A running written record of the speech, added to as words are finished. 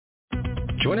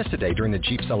Join us today during the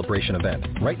Jeep Celebration event.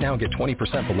 Right now, get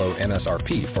 20% below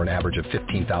MSRP for an average of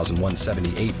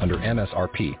 $15,178 under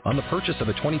MSRP on the purchase of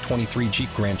a 2023 Jeep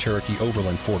Grand Cherokee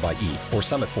Overland 4xE or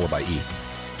Summit 4xE.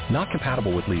 Not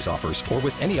compatible with lease offers or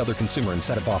with any other consumer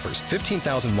incentive offers.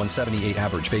 $15,178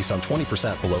 average based on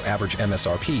 20% below average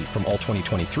MSRP from all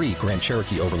 2023 Grand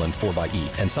Cherokee Overland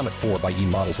 4xE and Summit 4xE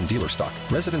models in dealer stock.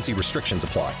 Residency restrictions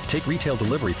apply. Take retail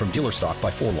delivery from dealer stock by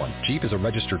 4/1. Jeep is a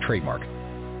registered trademark.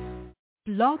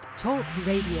 Blog Talk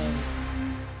Radio.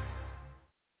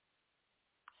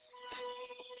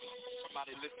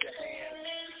 Somebody lift your hands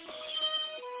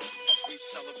as we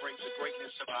celebrate the greatness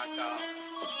of our God.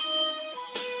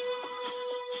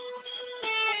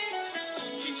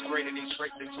 He's great and he's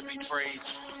greatly to be praised.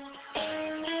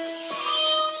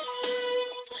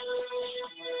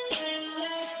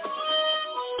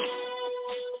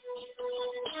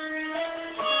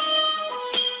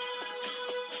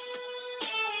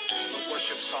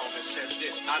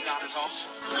 Our God is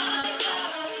awesome.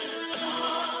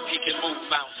 He can move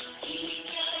mountains.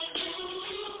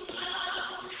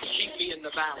 Keep me in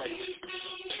the valley.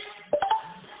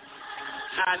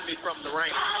 Hide me from the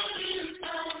rain.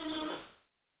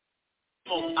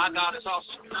 Oh, our God is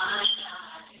awesome.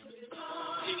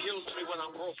 He heals me when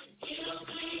I'm broken.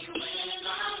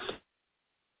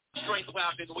 Strength where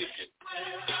I've been wicked.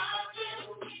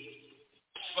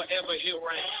 Forever he'll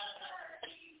reign.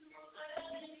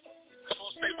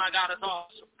 Say my God is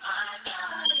awesome.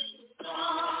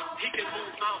 He can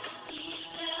move mountains.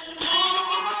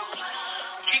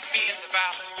 Keep me in the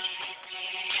valley.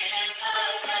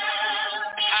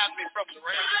 Hide me from the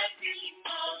rain.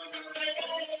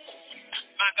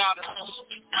 My God is awesome.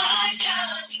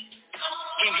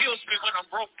 He heals me when I'm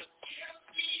broken.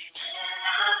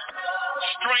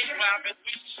 Strength where I've been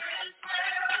weak.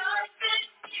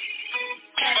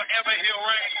 Forever he'll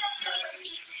reign.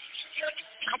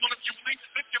 Come on, if you please,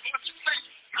 lift your voice and sing.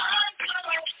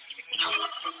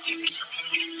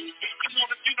 Come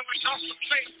on, if you know it's awesome,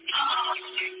 sing.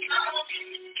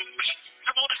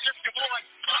 Come on and lift your voice.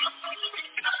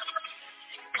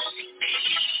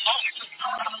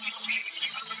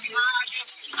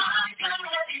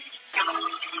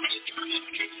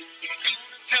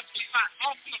 Testify,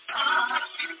 awesome.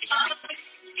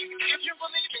 If you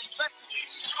believe it, let's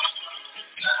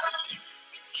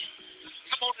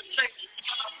come on and sing.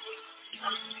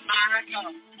 My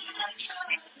God.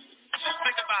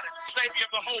 Think about it. Savior of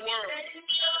the whole world.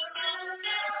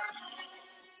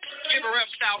 Giver of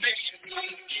salvation.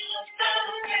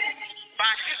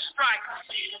 By his stripes,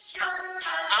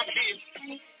 I'm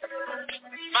healed.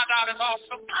 My God is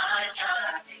awesome.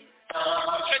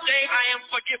 Today I am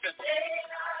forgiven.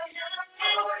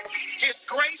 His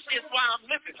grace is why I'm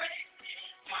living.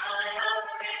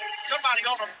 Somebody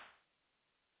ought to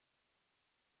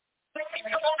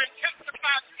come on and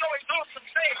testify. So it's awesome.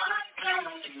 Say it.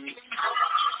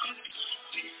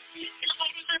 Come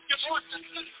on and lift your voice. Come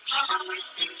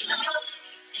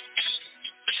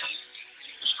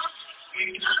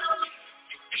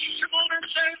on and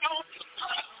say it. Come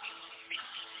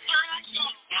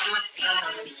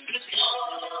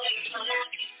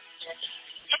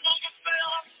on and say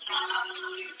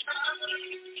it.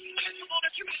 Come on,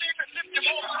 if you believe it, lift your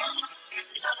voice.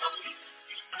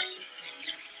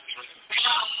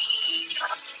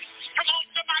 Come on,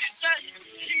 somebody say,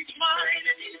 he's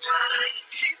mighty,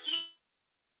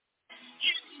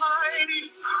 he's mighty,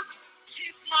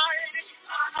 he's mighty,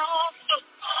 awesome.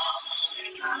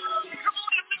 Come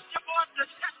on and lift your voice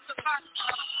and testify.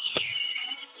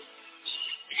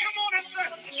 Come on and say,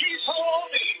 he's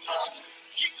holy,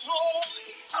 he's holy,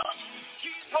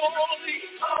 he's holy,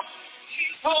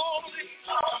 he's holy,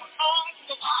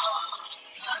 awesome.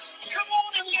 Come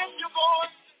on and lift your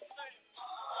voice.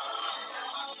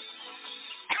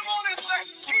 Come on and say,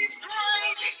 he's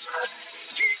great,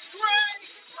 he's great,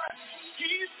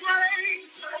 he's great,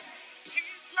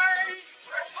 he's great,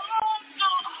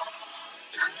 awesome.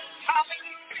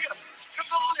 Hallelujah. Come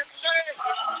on and say,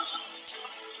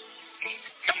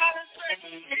 come on and say,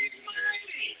 he's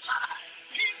mighty,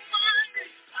 he's mighty,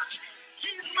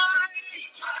 he's mighty,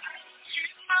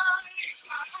 he's mighty,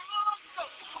 awesome.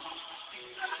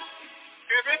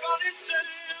 Everybody say,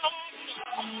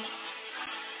 awesome.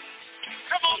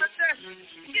 Come on and say,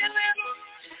 deliver,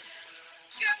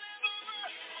 deliver,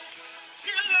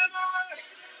 deliver,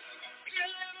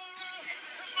 deliver.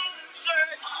 Come on and say,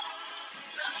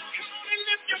 come on and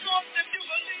lift your voice if you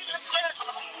believe it.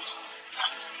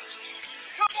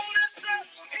 Come on and say,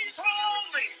 he's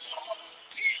holy,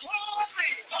 he's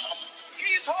holy,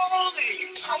 he's holy,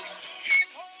 he's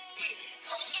holy.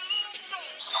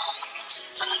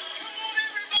 Come on,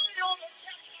 everybody on the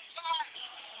testify.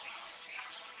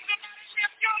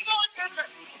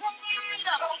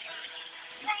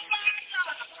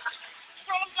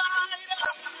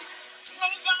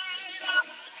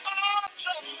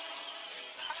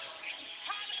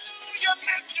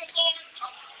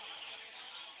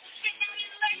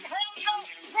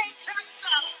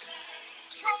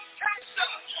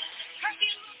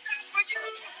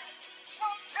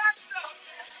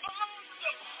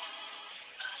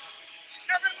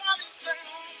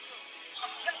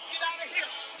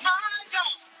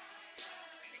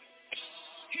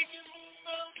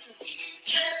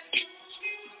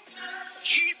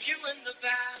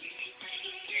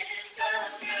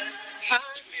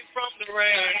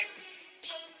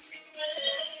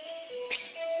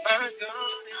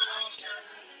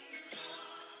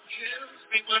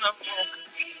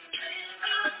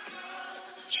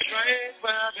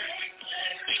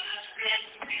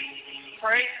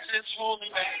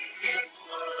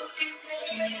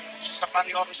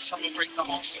 Somebody ought to celebrate the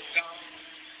awesome God.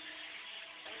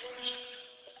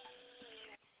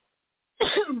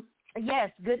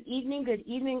 Yes, good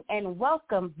evening, and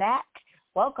welcome back.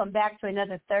 Welcome back to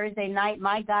another Thursday night.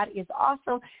 My God is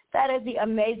awesome. That is the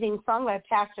amazing song by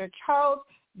Pastor Charles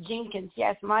Jenkins.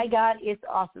 Yes, my God is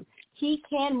awesome. He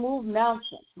can move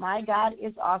mountains. My God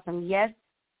is awesome. Yes,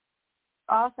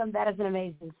 awesome. That is an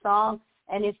amazing song,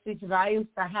 and it speaks volumes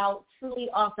to how truly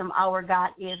awesome our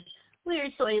God is. We are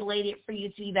so elated for you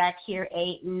to be back here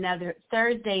another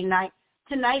Thursday night.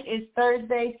 Tonight is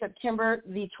Thursday, September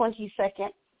the 22nd,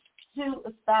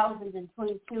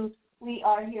 2022. We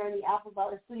are here in the Apple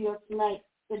Valley Studio tonight.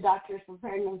 The doctor is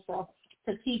preparing himself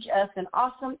to teach us an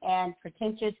awesome and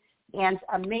pretentious and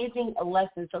amazing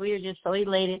lesson. So we are just so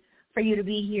elated for you to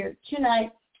be here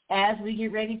tonight as we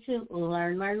get ready to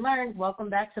learn.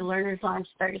 Welcome back to Learner's Lounge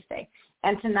Thursday.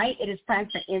 And tonight it is time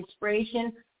for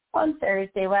Inspiration on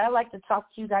Thursday. What I'd like to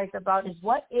talk to you guys about is,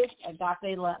 what is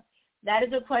agape love? That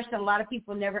is a question a lot of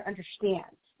people never understand.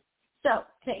 So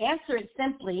to answer it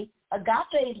simply,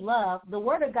 agape love, the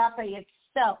word agape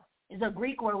itself is a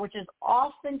Greek word which is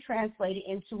often translated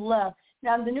into love.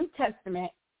 Now in the New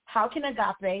Testament, how can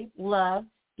agape love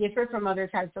differ from other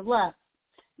types of love?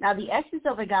 Now the essence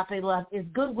of agape love is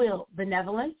goodwill,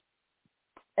 benevolence,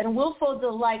 and willful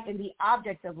delight in the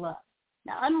object of love.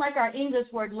 Now, unlike our English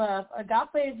word love,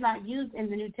 agape is not used in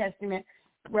the New Testament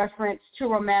reference to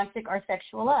romantic or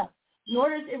sexual love,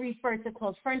 nor does it refer to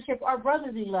close friendship or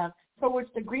brotherly love, for which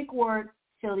the Greek word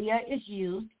philia is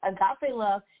used. Agape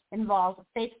love involves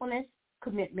faithfulness,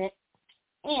 commitment,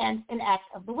 and an act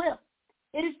of the will.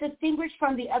 It is distinguished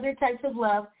from the other types of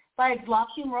love by its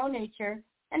lofty moral nature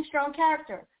and strong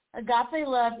character. Agape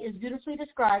love is beautifully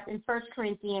described in 1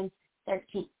 Corinthians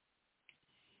 13.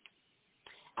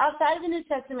 Outside of the New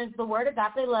Testament, the word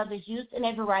agape love is used in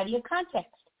a variety of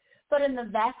contexts, but in the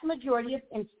vast majority of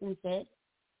instances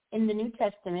in the New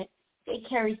Testament, it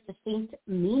carries distinct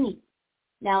meaning.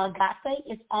 Now, agape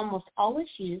is almost always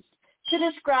used to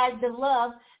describe the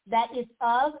love that is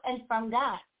of and from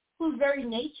God, whose very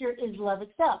nature is love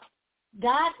itself.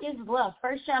 God is love.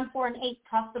 1 John 4:8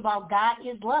 talks about God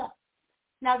is love.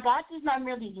 Now, God does not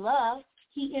merely love.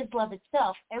 He is love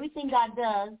itself. Everything God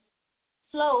does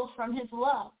flows from his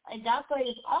love. Agape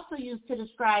is also used to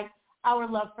describe our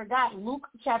love for God. Luke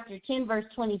chapter 10, verse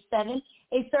 27,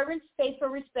 a servant's faithful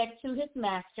respect to his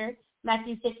master,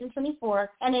 Matthew 6:24,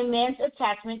 and a man's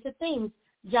attachment to things,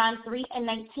 John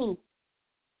 3:19.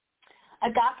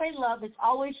 Agape love is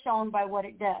always shown by what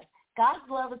it does. God's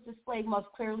love is displayed most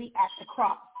clearly at the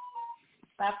cross.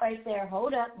 Stop right there.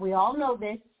 Hold up. We all know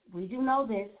this. We do know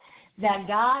this, that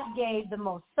God gave the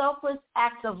most selfless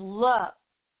act of love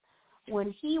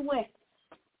when he went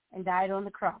and died on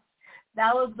the cross.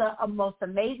 That was the most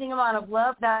amazing amount of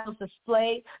love that was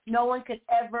displayed. No one could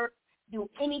ever do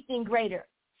anything greater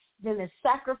than the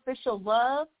sacrificial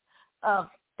love of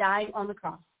dying on the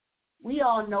cross. We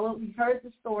all know it. We've heard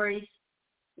the stories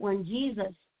when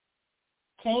Jesus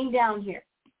came down here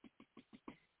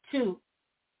to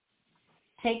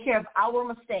take care of our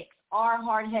mistakes, our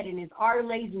hard-headedness, our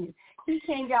laziness. He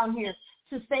came down here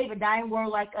to save a dying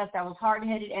world like us that was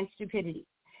hard-headed and stupidity.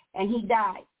 And he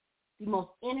died, the most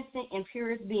innocent and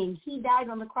purest being. He died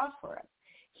on the cross for us.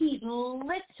 He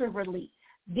literally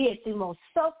did the most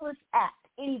selfless act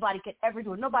anybody could ever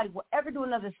do. Nobody will ever do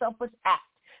another selfless act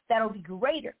that will be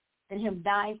greater than him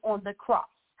dying on the cross.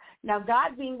 Now,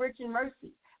 God being rich in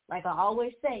mercy, like I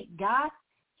always say, God,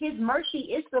 his mercy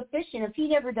is sufficient. If he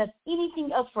never does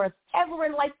anything else for us ever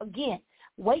in life again,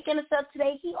 waking us up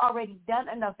today, he already done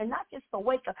enough. And not just to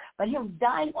wake up, but him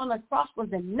dying on the cross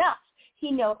was enough.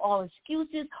 He nailed all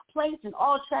excuses, complaints, and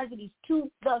all tragedies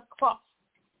to the cross.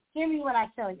 Hear me when I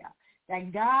tell y'all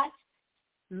that God's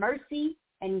mercy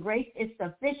and grace is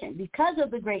sufficient because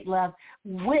of the great love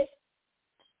with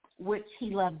which he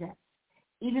loved us.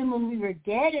 Even when we were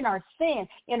dead in our sin,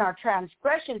 in our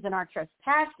transgressions, and our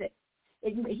trespasses,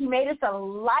 He made us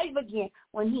alive again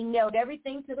when he nailed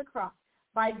everything to the cross.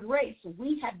 By grace,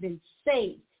 we have been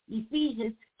saved.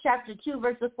 Ephesians chapter 2,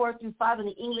 verses 4 through 5 in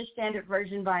the English Standard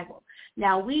Version Bible.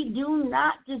 Now, we do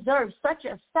not deserve such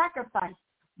a sacrifice,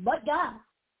 but God.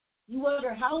 You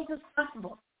wonder, how is this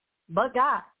possible? But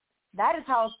God. That is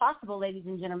how it's possible, ladies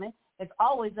and gentlemen. It's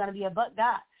always going to be a but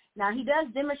God. Now, he does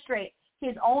demonstrate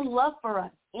his own love for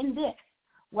us in this.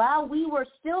 While we were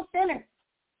still sinners,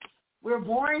 we were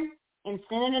born in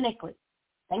sin and iniquity.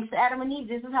 Thanks to Adam and Eve,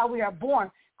 this is how we are born.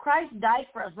 Christ died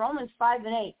for us. Romans 5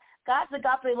 and 8. God's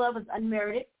agape love is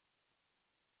unmerited.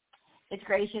 It's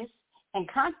gracious and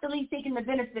constantly seeking the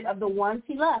benefit of the ones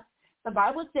he loves. The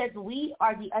Bible says we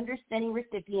are the understanding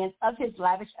recipients of his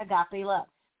lavish agape love.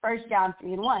 1 John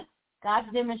 3 and 1.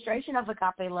 God's demonstration of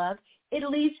agape love, it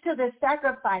leads to the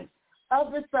sacrifice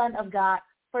of the Son of God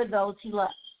for those he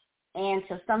loves. And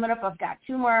to sum it up, I've got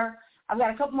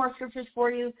a couple more scriptures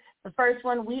for you. The first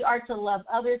one, we are to love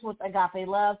others with agape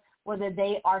love, whether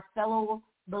they are fellow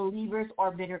believers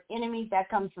or bitter enemies. That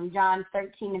comes from John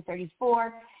 13 and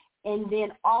 34. And then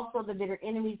also the bitter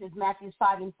enemies is Matthew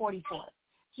 5 and 44.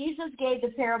 Jesus gave the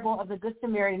parable of the Good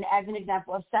Samaritan as an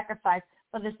example of sacrifice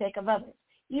for the sake of others.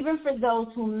 Even for those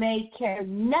who may care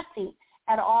nothing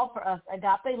at all for us,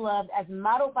 agape love as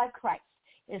modeled by Christ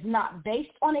is not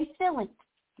based on a feeling,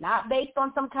 not based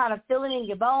on some kind of feeling in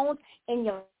your bones, in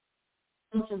your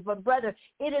emotions, but brother,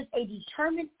 it is a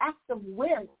determined act of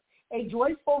will, a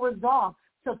joyful resolve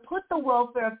to put the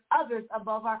welfare of others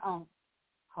above our own.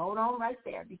 Hold on right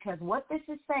there, because what this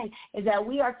is saying is that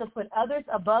we are to put others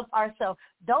above ourselves.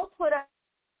 Don't put us,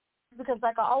 because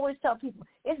like I always tell people,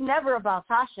 it's never about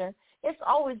Tasha. It's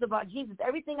always about Jesus.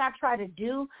 Everything I try to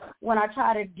do, when I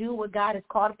try to do what God has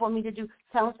called upon me to do,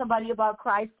 telling somebody about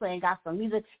Christ, playing gospel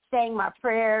music, saying my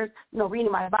prayers,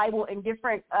 reading my Bible in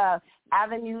different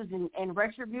avenues and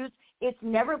retributes, it's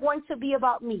never going to be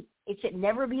about me. It should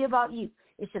never be about you.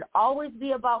 It should always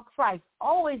be about Christ,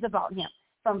 always about him,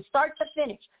 from start to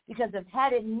finish, because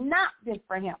had it not been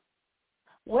for him,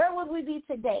 where would we be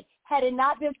today had it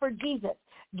not been for Jesus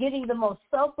giving the most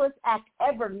selfless act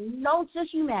ever known to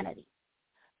humanity?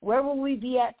 Where will we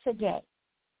be at today?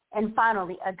 And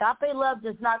finally, agape love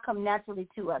does not come naturally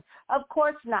to us. Of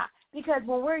course not, because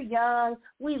when we're young,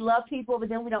 we love people, but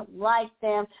then we don't like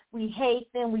them, we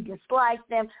hate them, we dislike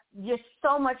them, just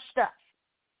so much stuff.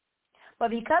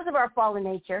 But because of our fallen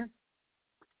nature,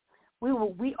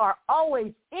 we are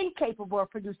always incapable of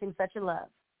producing such a love.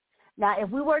 Now, if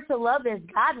we were to love as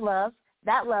God loves,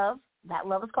 that love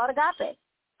is called agape.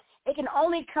 It can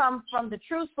only come from the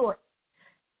true source.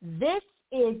 This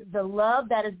is the love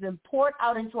that has been poured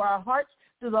out into our hearts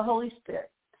through the Holy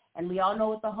Spirit. And we all know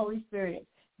what the Holy Spirit is.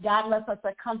 God left us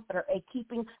a comforter, a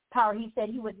keeping power. He said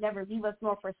he would never leave us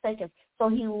nor forsake us. So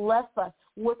he left us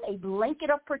with a blanket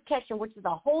of protection, which is the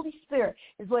Holy Spirit,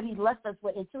 is what he left us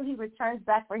with until he returns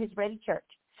back for his ready church.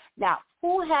 Now,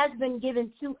 who has been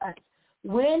given to us?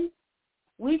 When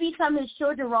we become his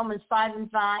children, Romans 5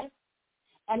 and 5,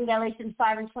 and Galatians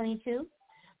 5 and 22,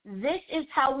 this is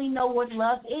how we know what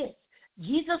love is.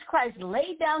 Jesus Christ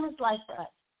laid down his life for us,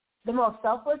 the most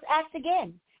selfless act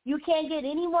again. You can't get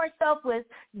any more selfless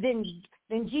than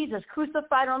Jesus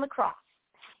crucified on the cross.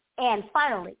 And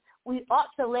finally, we ought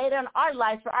to lay down our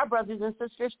lives for our brothers and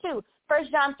sisters too.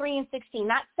 1 John 3 and 16,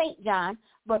 not St. John,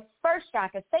 but 1 John,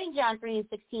 because St. John 3 and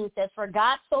 16 says, for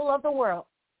God so loved the world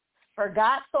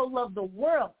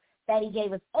that he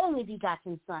gave his only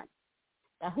begotten Son,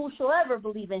 that whosoever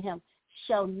believe in him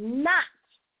shall not,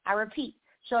 I repeat,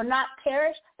 shall not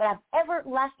perish, but have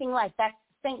everlasting life. That's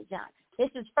St. John. This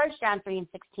is 1 John 3 and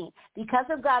 16. Because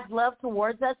of God's love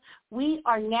towards us, we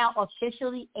are now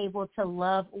officially able to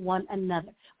love one another.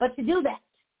 But to do that,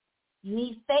 you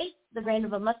need faith, the grain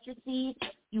of a mustard seed.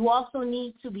 You also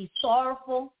need to be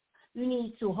sorrowful. You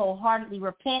need to wholeheartedly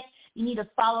repent. You need to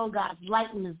follow God's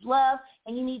light and his love.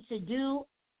 And you need to do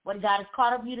what God has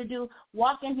called of you to do.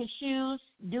 Walk in his shoes.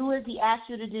 Do as he asked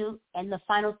you to do. And the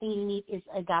final thing you need is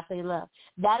agape love.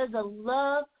 That is a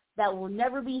love that will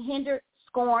never be hindered,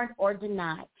 scorned, or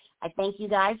denied. I thank you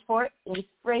guys for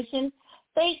inspiration.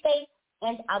 Stay safe,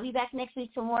 and I'll be back next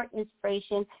week for more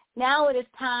inspiration. Now it is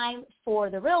time for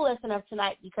the real lesson of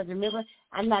tonight, because remember,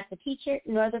 I'm not the teacher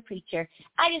nor the preacher.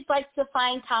 I just like to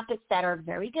find topics that are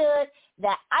very good,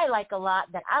 that I like a lot,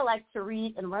 that I like to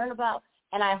read and learn about,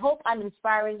 and I hope I'm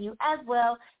inspiring you as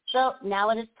well. So now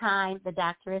it is time. The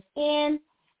doctor is in.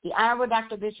 The Honorable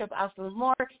Dr. Bishop Alfred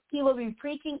Moore, he will be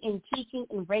preaching and teaching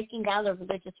and breaking down the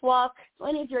religious walls. So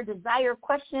any of your desired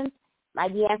questions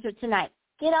might be answered tonight.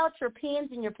 Get out your pens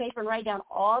and your paper and write down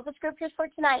all the scriptures for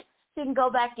tonight so you can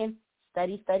go back and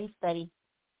study.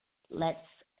 Let's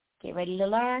Get ready to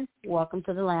learn. Welcome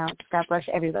to the lounge. God bless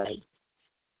everybody.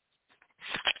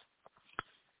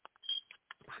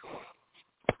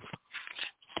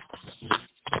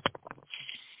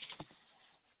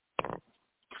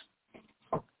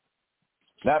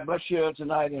 God bless you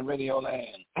tonight in Radio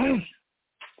Land.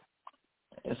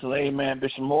 It's Amen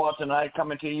Bishop Moore tonight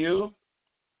coming to you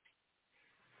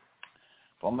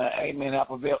from my Amen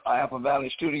Apple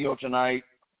Valley studio tonight.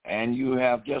 And you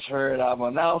have just heard our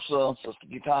announcer, Sister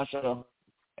Gitasha,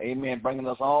 amen, bringing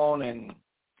us on and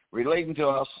relating to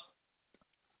us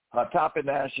her topic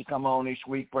that she come on each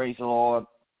week, praise the Lord.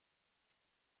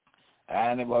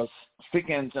 And it was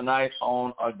speaking tonight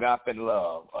on agape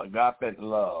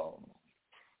love.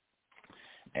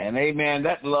 And amen,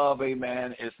 that love,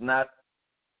 amen, is not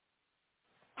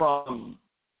from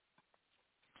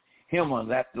human.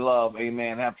 That love,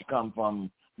 amen, have to come from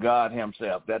God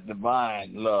himself, that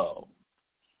divine love.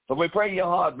 So we pray your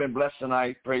heart been blessed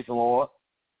tonight, praise the Lord.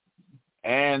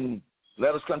 And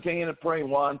let us continue to pray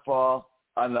one for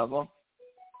another.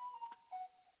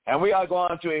 And we are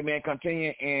going to, amen,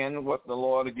 continue in what the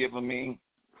Lord has given me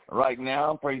right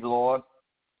now, praise the Lord.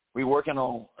 We're working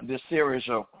on this series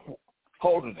of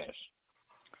holiness.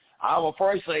 Our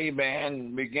first,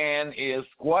 amen, began is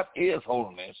what is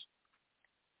holiness?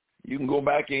 You can go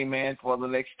back, amen, for the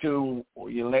next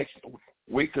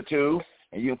week or two,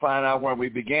 and you'll find out where we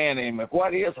began, amen.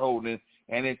 What is holiness?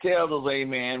 And it tells us,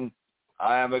 amen,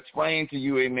 I have explained to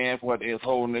you, amen, what is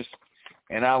holiness.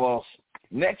 And our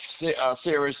next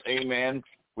series, amen,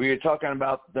 we are talking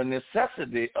about the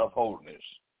necessity of holiness.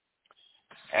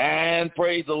 And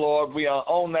praise the Lord, we are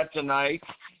on that tonight,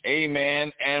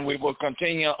 amen, and we will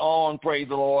continue on, praise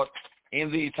the Lord,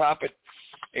 in the topic.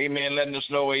 Amen, letting us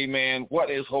know, amen, what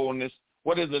is holiness,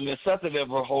 what is the necessity of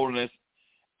holiness,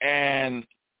 and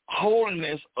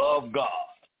holiness of God.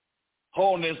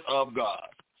 Holiness of God.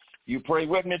 You pray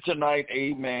with me tonight,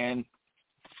 amen,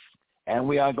 and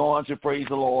we are going to, praise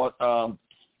the Lord,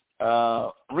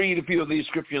 read a few of these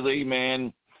scriptures,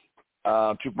 amen,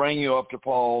 to bring you up to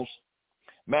Paul's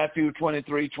Matthew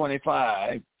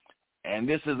 23:25, and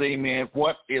this is, amen,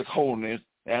 what is holiness?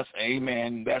 That's,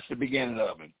 amen, that's the beginning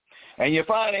of it. And you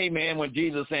find, amen, when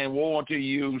Jesus saying, woe unto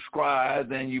you, scribes,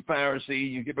 and you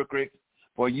Pharisees, you hypocrites,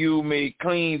 for you may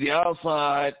clean the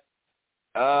outside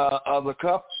of the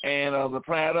cup and of the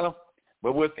platter,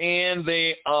 but within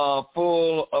they are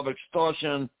full of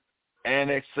extortion and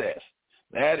excess.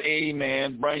 That,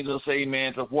 amen, brings us,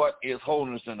 amen, to what is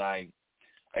holiness tonight.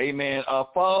 Amen. A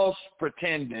false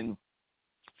pretending,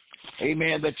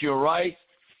 amen, that you're right.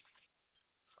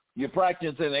 You're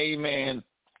practicing, amen,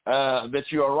 that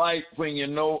you are right when you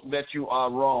know that you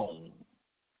are wrong.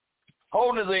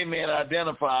 Holiness, amen,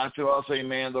 identifies to us,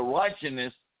 amen, the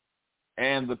righteousness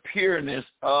and the pureness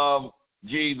of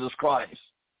Jesus Christ.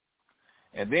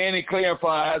 And then he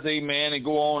clarifies, amen, and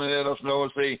go on and let us know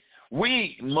and say,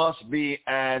 we must be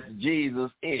as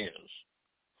Jesus is.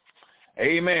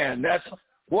 Amen. That's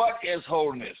what is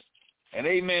holiness. And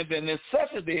amen, the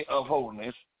necessity of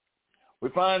holiness, we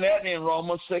find that in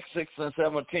Romans 6 and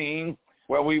 17,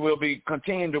 where we will be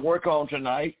continuing to work on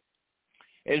tonight,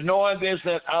 is knowing this,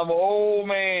 that our old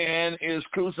man is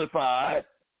crucified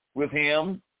with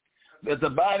him, that the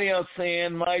body of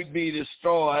sin might be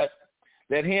destroyed,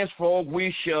 that henceforth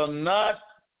we shall not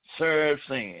serve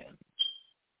sin.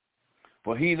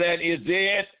 For he that is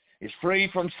dead is free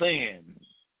from sin.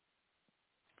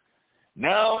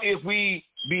 Now if we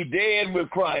be dead with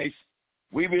Christ,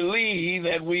 we believe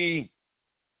that we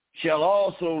shall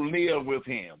also live with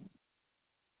him.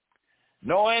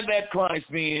 Knowing that Christ,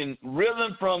 being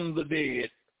risen from the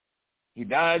dead, he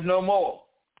dies no more,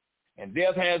 and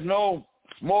death has no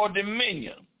more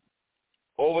dominion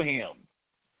over him.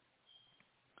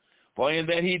 For in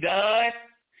that he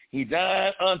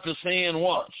died unto sin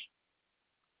once.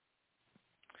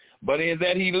 But in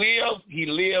that he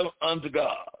lived unto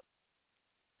God.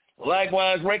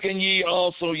 Likewise reckon ye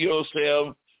also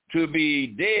yourselves to be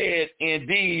dead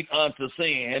indeed unto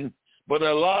sin, but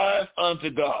alive unto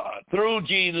God, through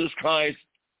Jesus Christ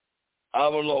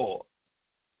our Lord.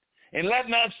 And let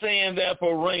not sin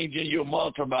therefore reign in your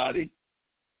mortal body,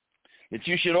 that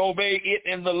you should obey it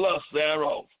in the lust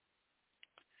thereof.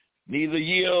 Neither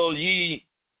yield ye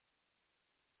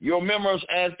your members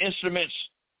as instruments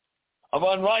of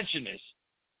unrighteousness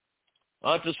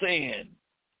unto sin,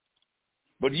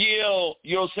 but yield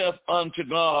yourself unto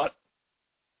God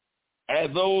as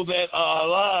those that are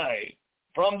alive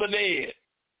from the dead,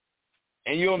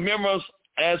 and your members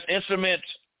as instruments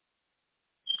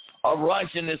of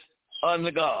righteousness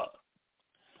unto God.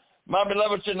 My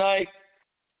beloved, tonight,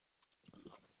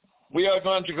 we are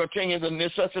going to continue the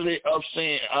necessity of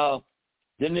sin,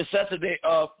 the necessity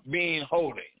of being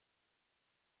holy.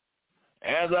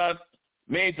 As I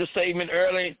made the statement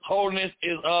earlier, holiness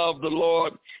is of the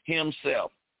Lord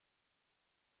himself.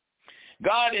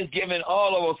 God is giving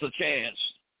all of us a chance,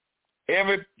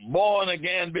 every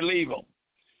born-again believer,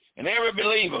 and every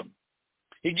believer.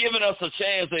 He's giving us a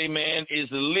chance, amen, is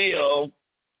to live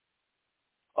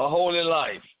a holy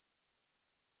life.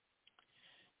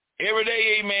 Every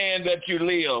day, amen, that you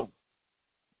live,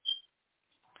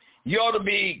 you ought to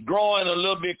be growing a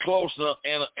little bit closer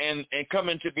and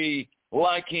coming to be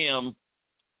like him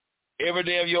every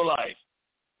day of your life.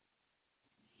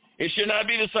 It should not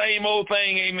be the same old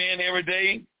thing, amen, every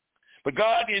day. But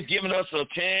God is giving us a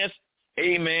chance,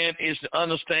 amen, is to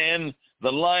understand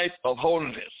the life of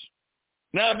holiness.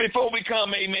 Now, before we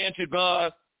come, amen, to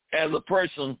God as a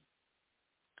person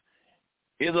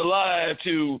is alive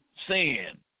to sin.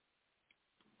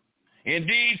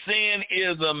 Indeed, sin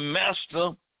is the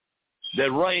master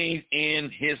that reigns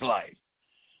in his life.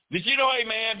 Did you know,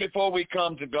 amen, before we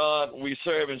come to God, we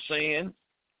serve in sin?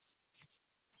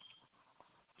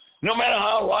 No matter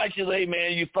how righteous,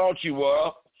 amen, you thought you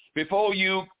were, before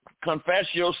you confess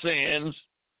your sins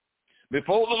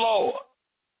before the Lord,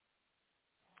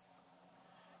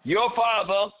 your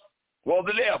father was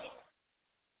the devil,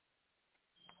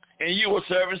 and you were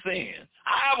serving sin.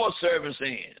 I was serving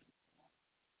sin.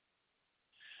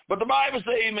 But the Bible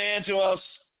says, amen, to us,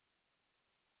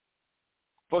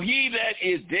 for he that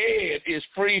is dead is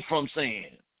free from sin.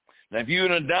 Now, if you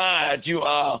have died, you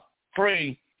are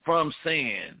free from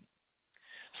sin.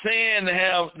 Sin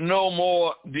have no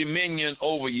more dominion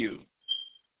over you.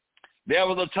 There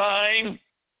was a time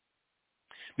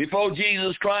before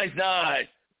Jesus Christ died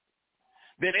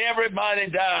that everybody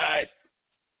died.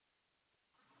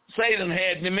 Satan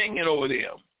had dominion over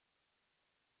them.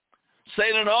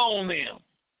 Satan owned them.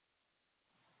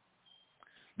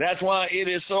 That's why it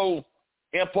is so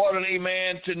important,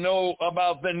 amen, to know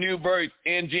about the new birth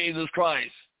in Jesus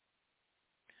Christ.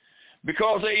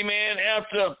 Because, amen,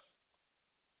 after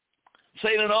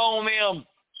Satan owned them,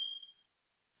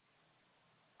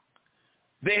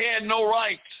 they had no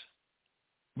rights.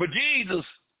 But Jesus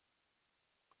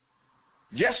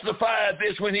justified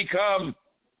this when he come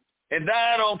and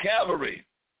died on Calvary.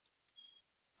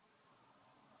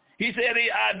 He said,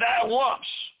 I died once,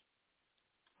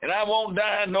 and I won't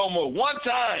die no more. One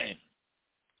time,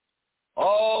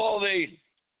 all the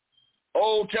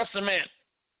Old Testament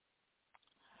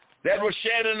that was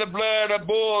shed in the blood of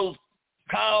bulls,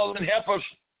 cows, and heifers,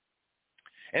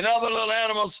 and other little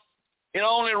animals, it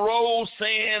only rolled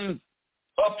sin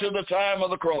up to the time of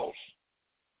the cross.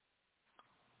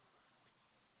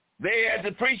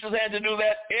 The priests had to do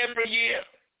that every year.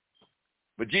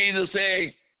 But Jesus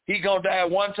said he's going to die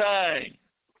one time.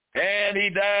 And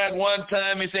he died one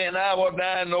time. He said, I will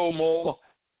die no more.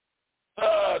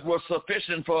 Blood was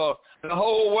sufficient for the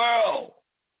whole world.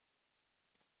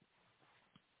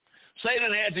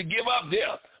 Satan had to give up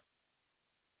death.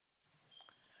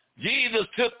 Jesus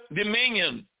took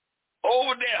dominion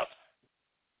over death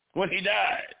when he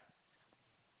died.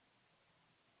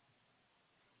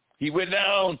 He went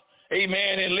down,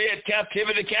 amen, and led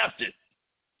captivity captive.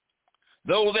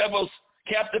 Those that was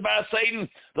captive by Satan,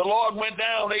 the Lord went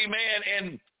down, amen,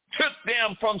 and took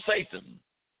them from Satan.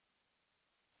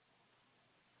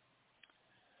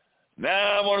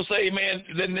 Now I want to say, amen,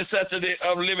 the necessity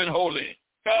of living holy.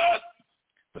 God,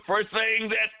 the first thing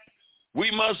that we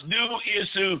must do is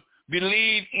to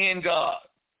believe in God.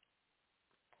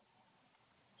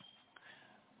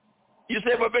 You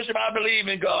say, well, Bishop, I believe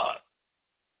in God.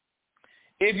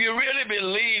 If you really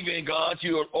believe in God,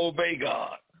 you will obey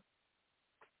God.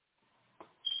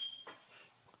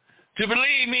 To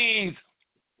believe means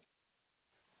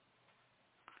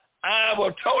I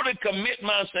will totally commit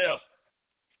myself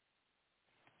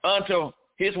unto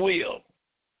his will.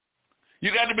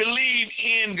 You got to believe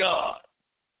in God.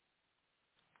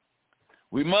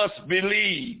 We must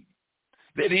believe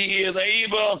that he is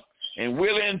able and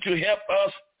willing to help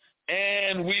us,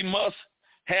 and we must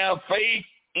have faith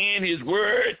in his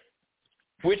word,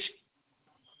 which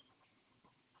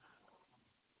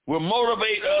will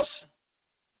motivate us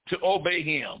to obey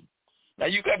him. Now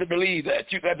you got to believe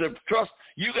that. You got to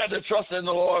trust in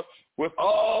the Lord with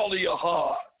all of your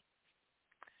heart,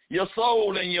 your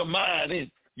soul, and your mind.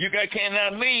 And you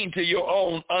cannot lean to your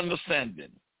own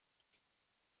understanding.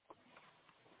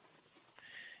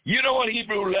 You know what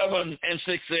Hebrews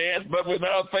 11:6 says, but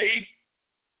without faith,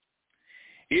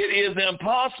 it is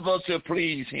impossible to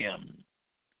please him.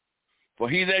 For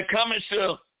he that cometh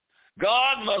to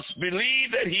God must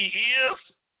believe that he is,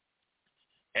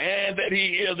 and that he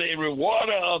is a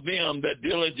rewarder of them that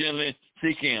diligently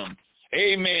seek him.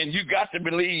 Amen. You got to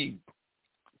believe.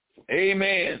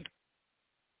 Amen.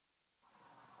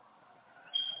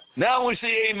 Now we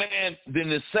see, amen, the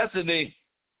necessity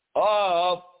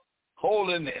of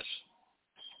holiness.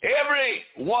 Every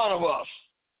one of us,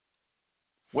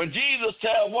 when Jesus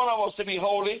tells one of us to be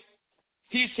holy,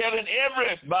 he's telling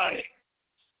everybody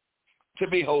to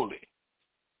be holy.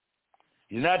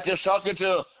 He's not just talking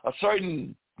to a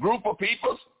certain group of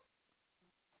people,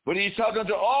 but he's talking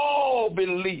to all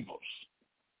believers.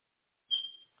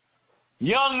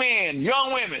 Young men,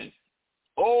 young women,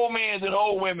 old men and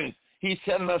old women, he's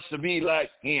telling us to be like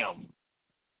him.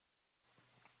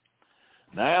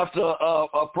 Now, after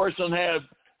a person has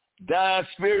died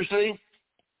spiritually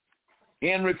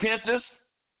in repentance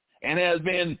and has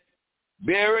been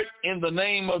buried in the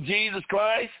name of Jesus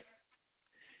Christ,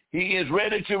 he is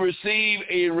ready to receive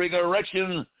a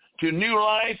resurrection to new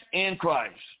life in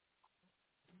Christ.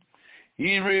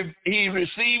 He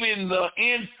receiving the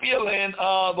infilling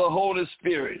of the Holy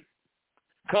Spirit,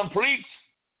 completes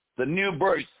the new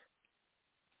birth,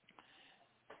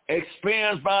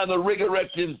 experienced by the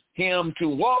resurrection him to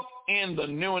walk in the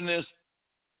newness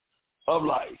of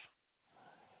life.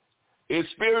 It's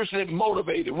spiritually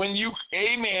motivated. When you,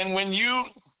 amen, when you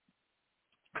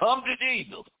come to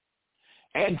Jesus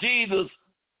and Jesus,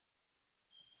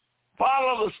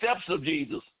 follow the steps of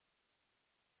Jesus,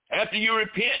 after you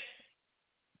repent,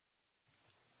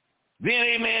 then,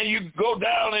 amen, you go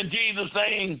down in Jesus'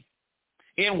 name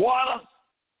in water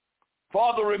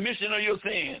for the remission of your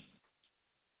sin.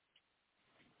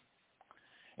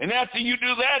 And after you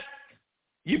do that,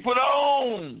 you put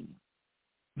on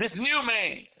this new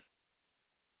man.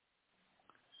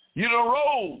 You done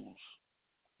rose.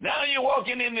 Now you're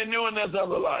walking in the newness of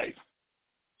the life.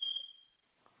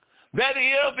 That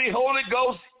is the Holy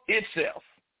Ghost itself.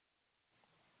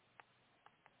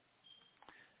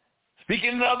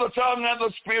 Speaking in other tongue, as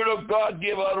the Spirit of God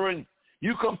give utterance,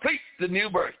 you complete the new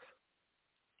birth.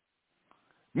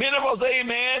 Many of us,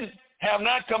 amen, have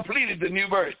not completed the new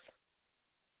birth.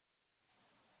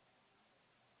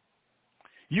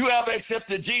 You have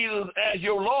accepted Jesus as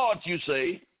your Lord, you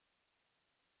say,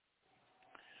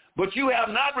 but you have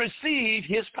not received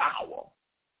his power.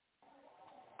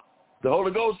 The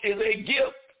Holy Ghost is a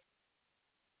gift.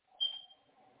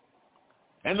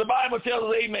 And the Bible tells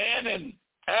us, amen, in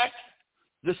Acts,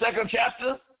 the 2nd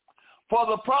chapter, for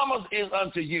the promise is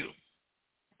unto you,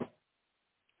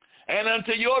 and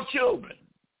unto your children,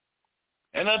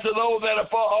 and unto those that are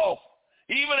far off,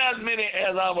 even as many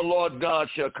as our Lord God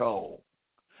shall call.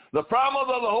 The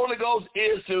promise of the Holy Ghost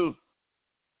is to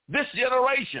this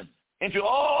generation and to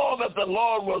all that the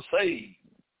Lord will save.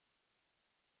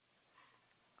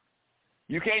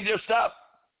 You can't just stop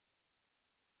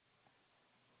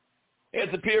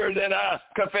at the period that I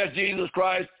confess Jesus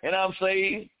Christ and I'm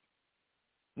saved.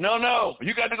 No.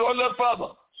 You got to go a little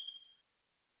further.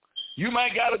 You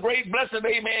might got a great blessing,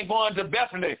 amen, going to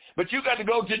Bethany, but you got to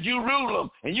go to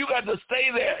Jerusalem, and you got to stay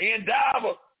there,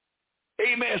 endow,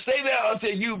 amen, stay there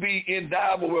until you be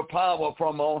endowed with power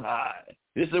from on high.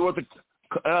 This is what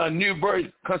the new birth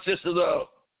consists of.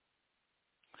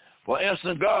 For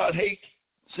instance, God hates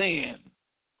sin.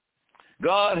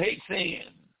 God hates sin.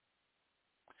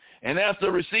 And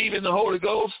after receiving the Holy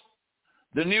Ghost,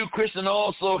 the new Christian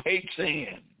also hates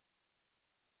sin.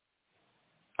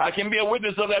 I can be a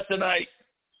witness of that tonight.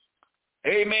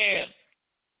 Amen.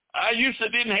 I used to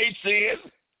didn't hate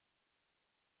sin.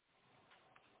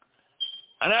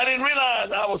 And I didn't realize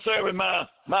I was serving my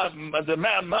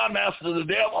master, the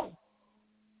devil.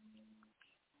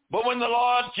 But when the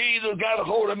Lord Jesus got a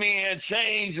hold of me and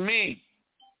changed me,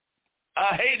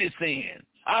 I hated sin.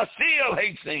 I still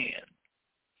hate sin.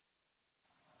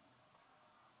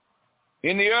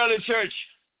 In the early church,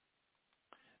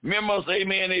 members,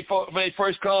 amen, they were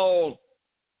first called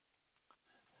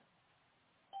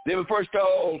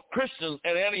Christians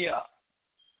at Antioch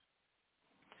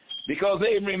because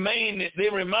they reminded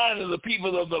the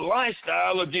people of the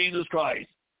lifestyle of Jesus Christ.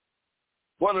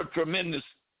 What a tremendous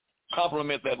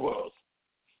compliment that was.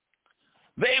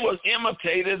 They was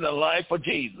imitating the life of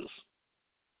Jesus.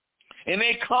 And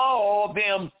they called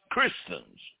them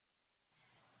Christians.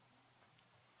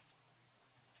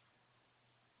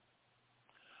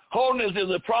 Holiness is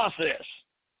a process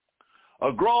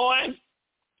of growing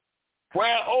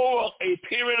where over a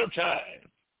period of time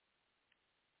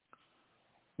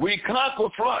we conquer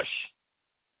flesh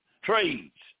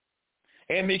trades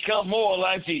and become more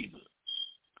like Jesus.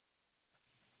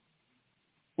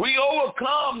 We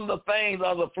overcome the things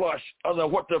of the flesh,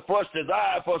 what the flesh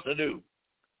desires for us to do.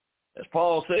 As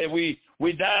Paul said, we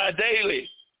die daily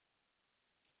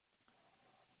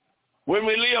when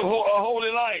we live a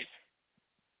holy life,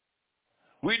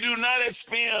 we do not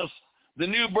experience the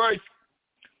new birth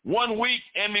 1 week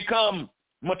and become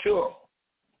mature.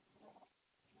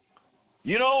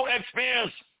 You don't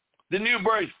experience the new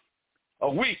birth a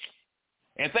week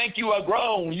and think you are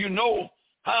grown. You know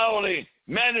how to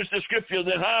manage the scriptures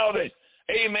and how to,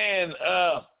 amen,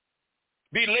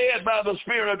 be led by the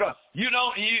Spirit of God. You're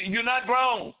not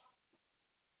grown.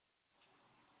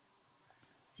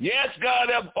 Yes, God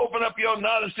has opened up your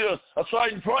knowledge to a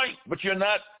certain point, but you're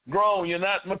not grown. You're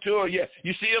not mature yet.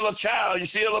 You're still a child. You're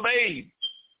still a babe.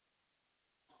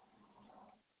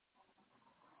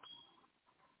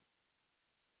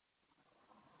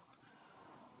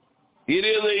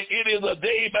 It is a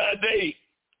day-by-day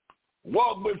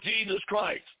walk with Jesus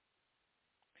Christ.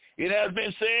 It has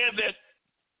been said that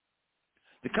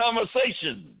the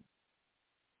conversation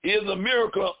is a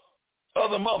miracle of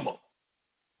the moment.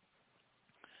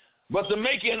 But the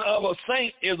making of a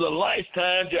saint is a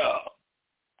lifetime job.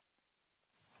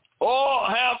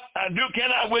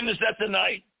 Can I witness that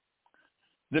tonight?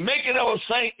 The making of a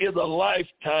saint is a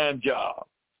lifetime job.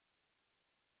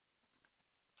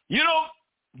 You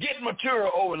don't get mature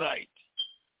overnight.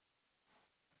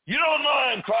 You don't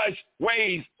learn Christ's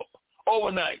ways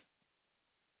overnight.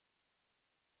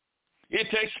 It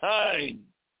takes time.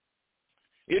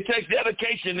 It takes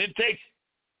dedication. It takes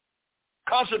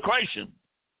consecration.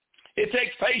 It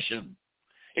takes patience.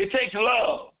 It takes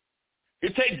love.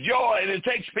 It takes joy, and it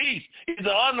takes peace. It's to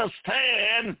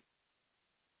understand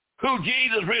who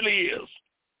Jesus really is.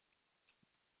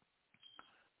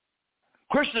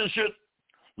 Christians should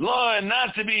learn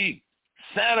not to be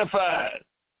satisfied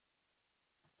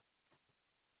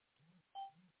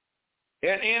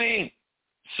at any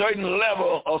certain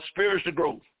level of spiritual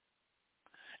growth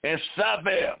and stop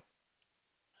there.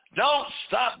 Don't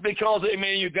stop because,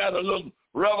 amen, you got a little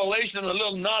revelation, a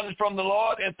little knowledge from the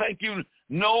Lord and think you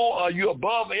know or you're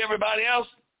above everybody else.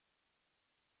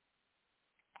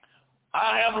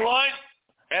 I have learned,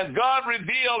 as God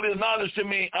revealed his knowledge to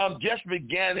me, I'm just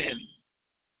beginning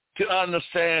to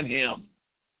understand him.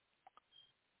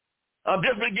 I'm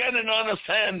just beginning to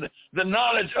understand the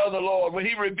knowledge of the Lord when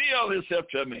he revealed himself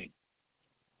to me.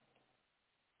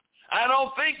 I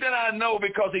don't think that I know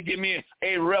because he gave me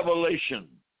a revelation.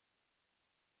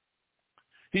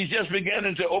 He's just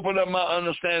beginning to open up my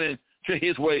understanding to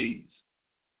his ways.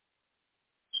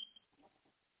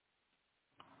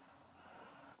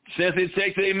 Since it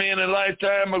takes, amen, a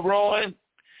lifetime of growing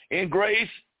in grace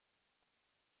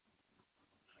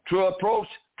to approach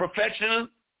perfection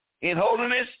in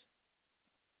holiness,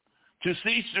 to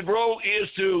cease to grow is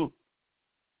to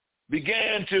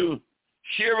begin to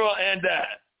shiver and die.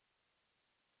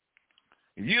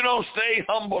 If you don't stay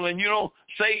humble and you don't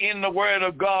stay in the word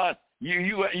of God, you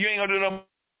ain't going to do no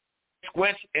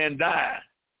quench and die.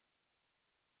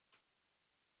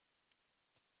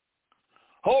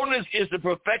 Holiness is the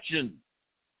perfection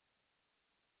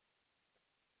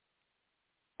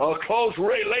of a close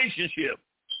relationship.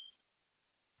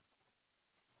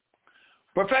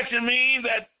 Perfection means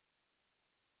that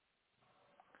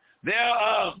there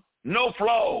are no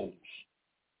flaws.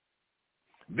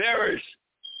 There is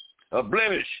a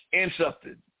blemish in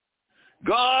something.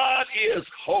 God is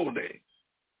holy.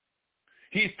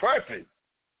 He's perfect.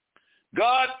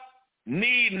 God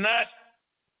need not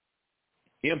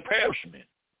embarrassment.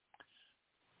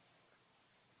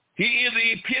 He is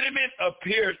the epitome of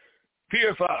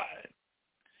purified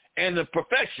and the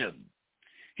perfection.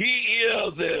 He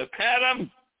is the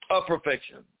pattern of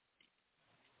perfection.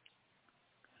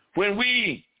 When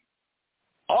we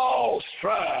all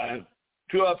strive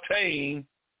to obtain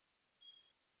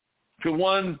to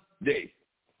one day,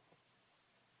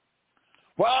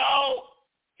 while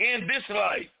in this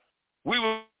life we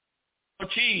will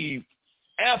achieve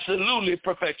absolutely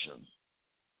perfection.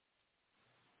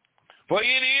 For it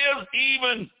is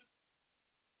even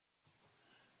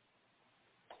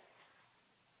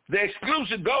the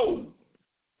exclusive goal.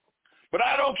 But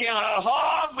I don't care how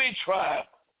hard we try,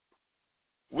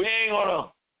 we ain't going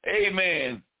to,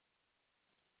 amen,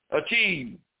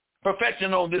 achieve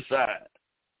perfection on this side.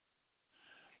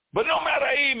 But no matter,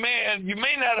 amen, you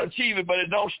may not achieve it, but it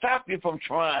don't stop you from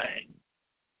trying.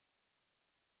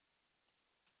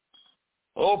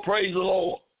 Oh, praise the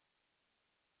Lord.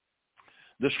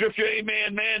 The scripture,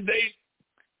 amen, mandate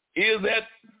is that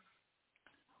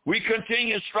we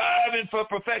continue striving for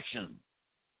perfection.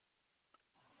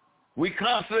 We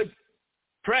constantly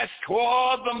press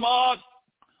toward the mark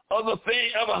of the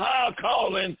thing of a higher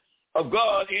calling of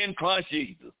God in Christ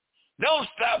Jesus. Don't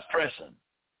stop pressing.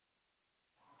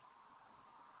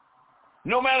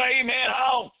 No matter, amen,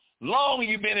 how long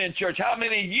you've been in church, how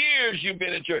many years you've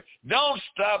been in church. Don't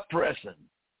stop pressing.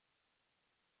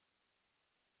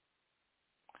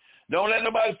 Don't let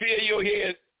nobody fill your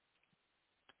head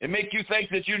and make you think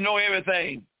that you know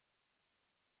everything.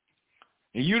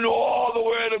 And you know all the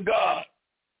word of God.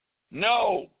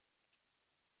 No.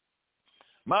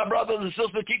 My brothers and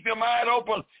sisters, keep your mind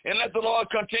open and let the Lord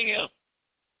continue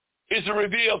to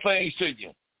reveal things to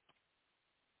you.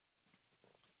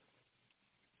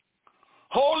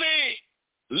 Holy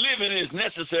living is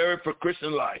necessary for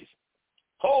Christian life.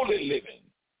 Holy living.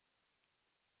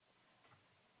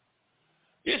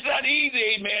 It's not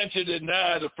easy, amen, to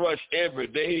deny the flesh every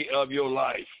day of your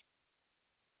life.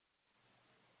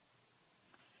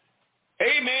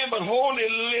 Amen, but holy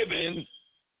living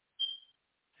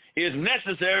is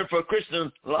necessary for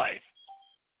Christian life.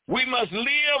 We must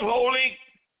live holy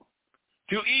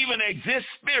to even exist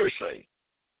spiritually.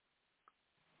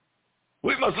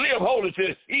 We must live holy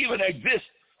to even exist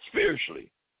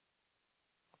spiritually.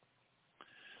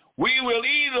 We will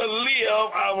either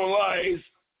live our lives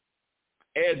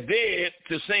as dead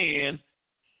to sin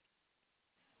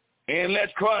and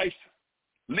let Christ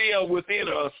live within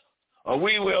us, or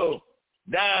we will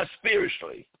die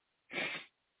spiritually.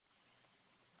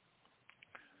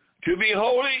 To be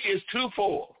holy is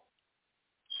twofold.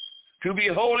 To be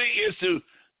holy is to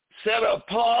set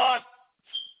apart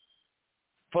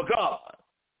for God.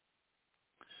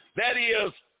 That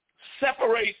is,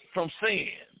 separate from sin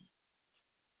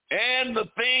and the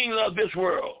things of this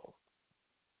world.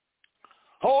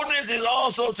 Holiness is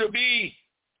also to be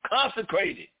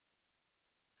consecrated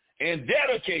and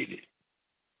dedicated.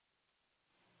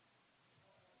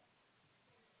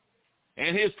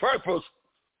 And his purpose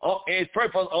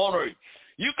honored.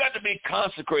 You got to be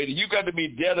consecrated. You got to be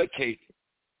dedicated.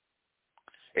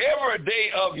 Every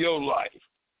day of your life.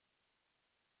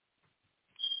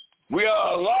 We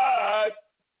are alive,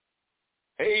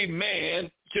 amen,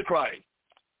 to Christ.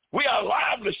 We are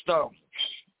lively stones.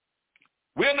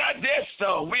 We are not dead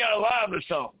stones. We are lively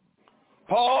stones.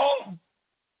 Paul,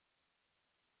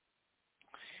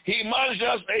 he admonished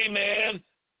us, amen,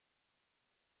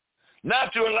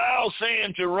 not to allow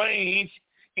sin to reign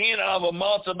in our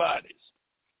mortal bodies.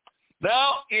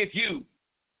 Now, if you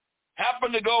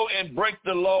happen to go and break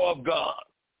the law of God,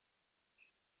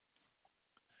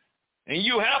 and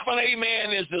you happen,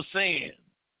 amen, is to sin,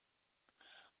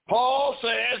 Paul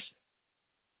says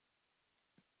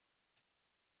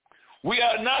we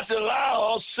are not to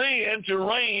allow sin to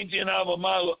reign in our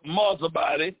mortal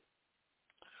body.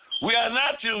 We are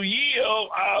not to yield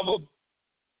our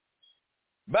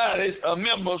bodies or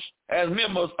members as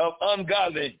members of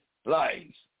ungodly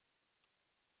lives.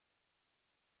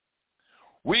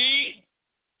 We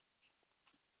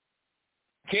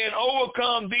can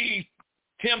overcome these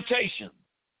temptations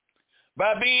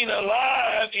by being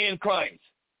alive in Christ.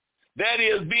 That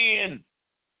is, being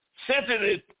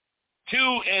sensitive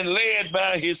to and led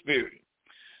by his Spirit.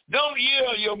 Don't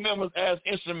yield your members as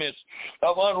instruments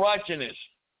of unrighteousness.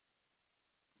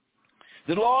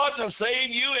 The Lord has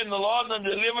saved you and the Lord has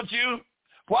delivered you.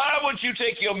 Why would you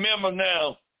take your member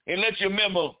now and let your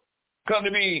member come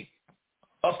to be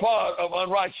a part of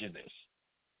unrighteousness?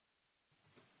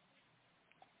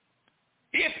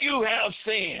 If you have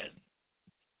sinned,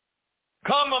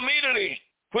 come immediately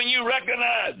when you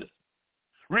recognize it.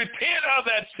 Repent of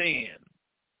that sin,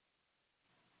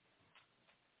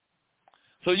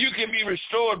 so you can be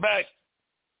restored back,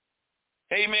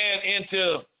 amen,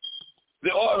 into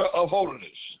the order of holiness.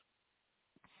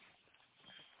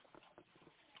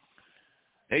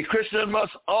 A Christian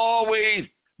must always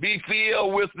be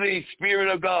filled with the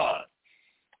Spirit of God.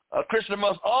 A Christian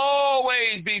must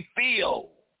always be filled.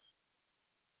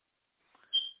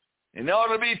 In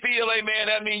order to be filled, amen,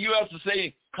 that means you have to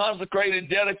say consecrated,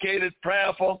 dedicated,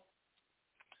 prayerful,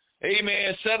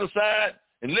 amen, set aside,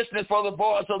 and listening for the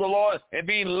voice of the Lord and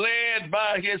being led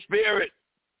by his Spirit.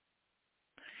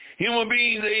 Human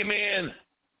beings, amen,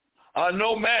 are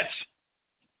no match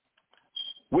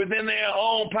within their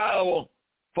own power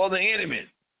for the enemy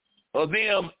of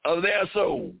their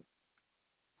soul.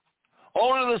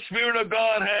 Only the Spirit of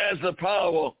God has the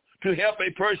power to help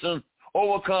a person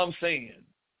overcome sin.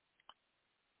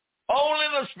 Only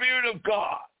the Spirit of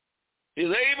God is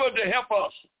able to help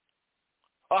us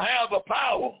or have the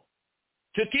power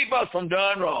to keep us from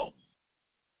doing wrong.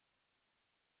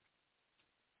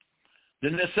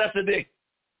 The necessity,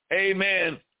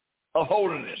 amen, of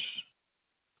holiness.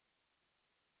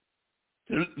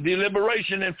 The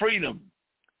liberation and freedom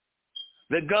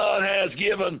that God has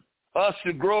given us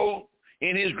to grow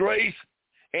in his grace,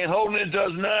 and holiness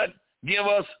does not give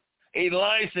us a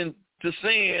license to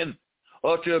sin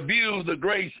or to abuse the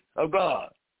grace of God.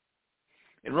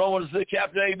 In Romans 6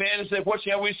 chapter 8, it says, what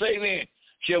shall we say then?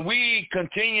 Shall we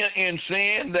continue in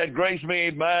sin that grace may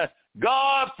abound?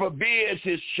 God forbids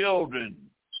his children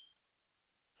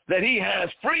that he has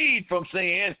freed from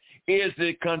sin is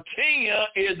to continue,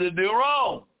 is to do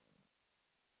wrong.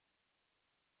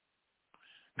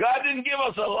 God didn't give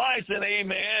us a license,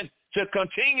 amen, to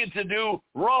continue to do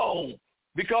wrong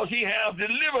because he has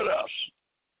delivered us.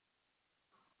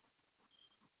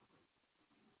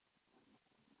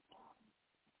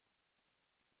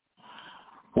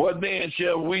 What then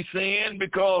shall we sin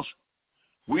because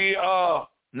we are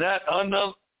not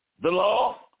under the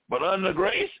law but under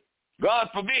grace? God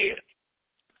forbid.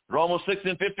 Romans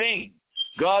 6:15.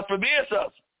 God forbids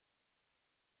us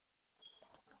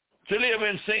to live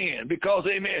in sin because,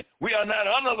 amen, we are not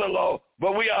under the law,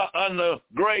 but we are under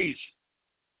grace,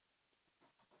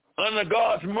 under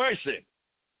God's mercy.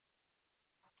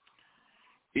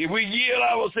 If we yield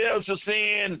ourselves to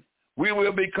sin, we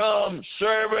will become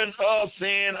servants of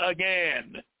sin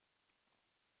again.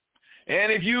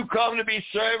 And if you come to be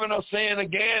servant of sin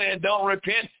again and don't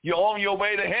repent, you're on your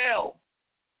way to hell.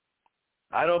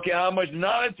 I don't care how much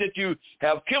knowledge that you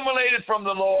have accumulated from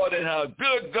the Lord and how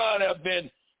good God has been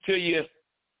to you.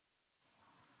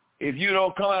 If you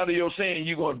don't come out of your sin,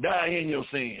 you're going to die in your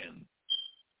sin.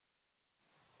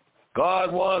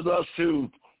 God wants us to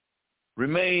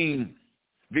remain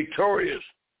victorious,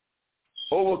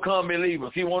 overcome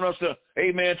believers. He wants us to,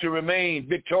 amen, to remain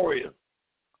victorious,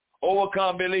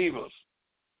 overcome believers.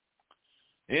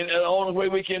 And the only way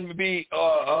we can be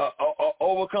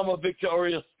overcome a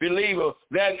victorious believer,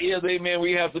 that is, amen,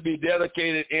 we have to be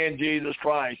dedicated in Jesus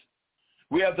Christ.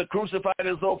 We have to crucify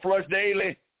this old flesh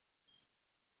daily.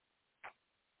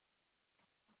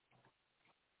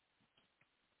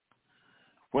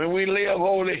 When we live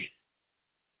holy,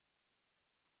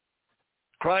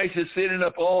 Christ is sitting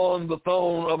upon the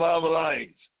throne of our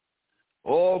lives.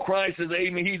 Oh, Christ is,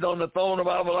 amen, he's on the throne of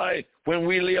our life when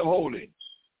we live holy.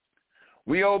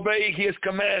 We obey his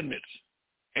commandments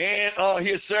and are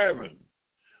his servants.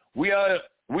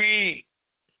 We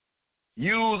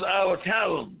use our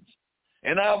talents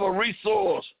and our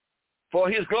resource for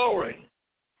his glory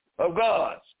of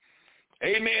God.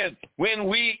 Amen. When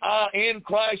we are in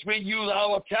Christ, we use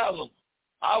our talent,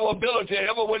 our ability,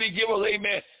 ever what he gives us,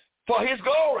 amen, for his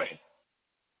glory.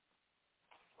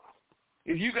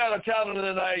 If you got a talent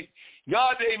tonight,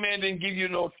 God, amen, didn't give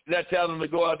you that talent to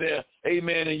go out there,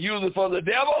 amen, and use it for the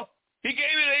devil. He gave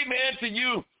it, amen, to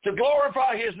you to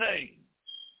glorify his name.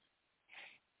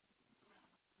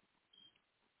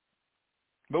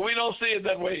 But we don't see it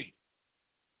that way.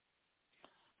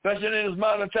 Especially in this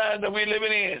modern time that we're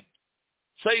living in.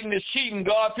 Satan is cheating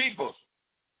God's people,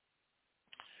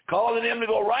 causing them to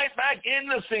go right back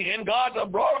into sin. God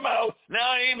done brought them out.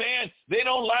 Now, amen, they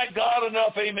don't like God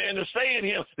enough, amen, to stay in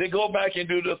him. They go back and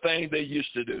do the things they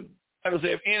used to do. I would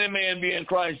say, if any man be in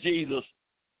Christ Jesus,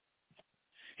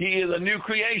 he is a new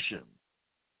creation.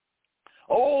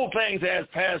 Old things has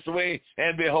passed away,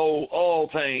 and behold,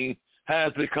 all things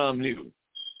has become new.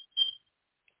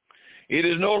 It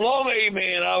is no longer,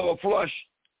 amen, our flesh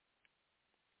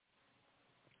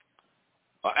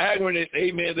or aggravated,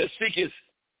 amen, that seeketh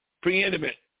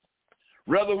preeminent.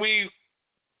 Rather, we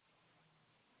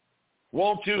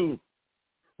want to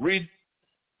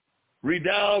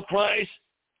redound Christ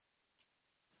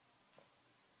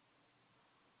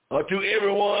to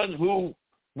everyone who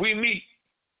we meet.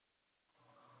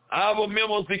 Our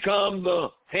members become the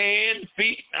hand,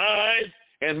 feet, eyes,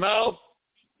 and mouth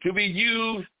to be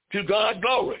used to God's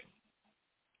glory.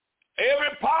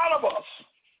 Every part of us,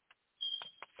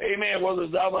 amen, whether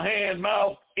it's our hand,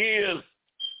 mouth, ears,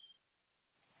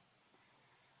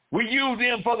 we use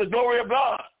them for the glory of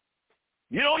God.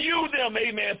 You don't use them,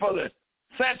 amen, for the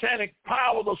satanic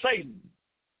powers of Satan.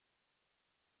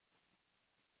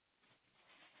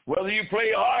 Whether you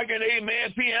play organ,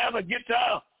 amen, piano,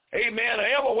 guitar, amen, or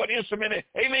ever what instrument,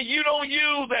 amen, you don't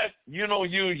use that. You don't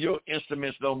use your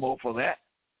instruments no more for that.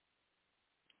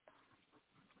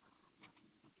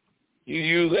 You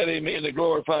use that, amen, to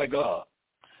glorify God.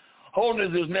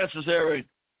 Holiness is necessary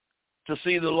to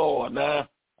see the Lord. Now,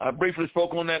 I briefly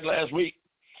spoke on that last week,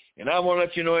 and I want to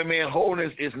let you know, amen,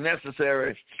 holiness is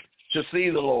necessary to see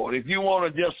the Lord. If you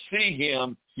want to just see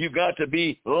him, you've got to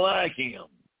be like him.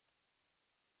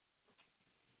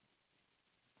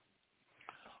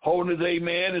 Holiness,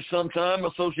 amen, is sometimes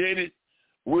associated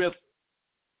with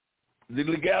the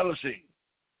legality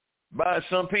by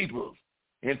some people.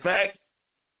 In fact,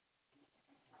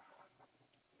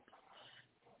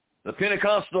 the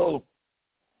Pentecostal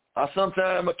are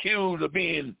sometimes accused of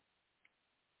being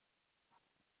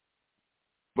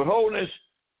But holiness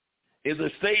is a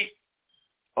state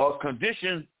or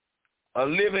condition of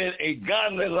living a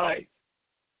godly life.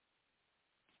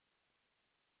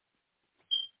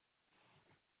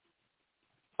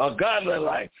 A godly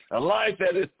life, a life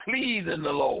that is pleasing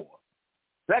the Lord.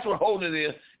 That's what holiness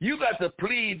is. You got to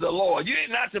please the Lord. You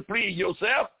ain't not to please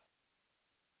yourself.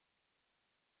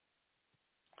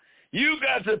 You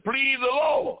got to please the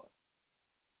Lord.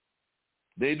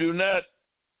 They do not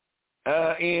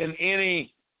in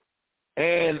any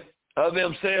and of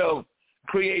themselves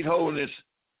create holiness,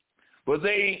 but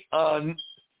they are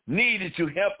needed to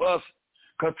help us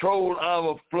control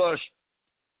our flesh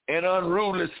and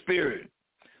unruly spirit,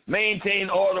 maintain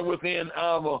order within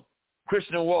our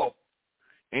Christian walk,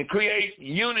 and create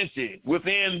unity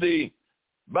within the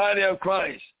body of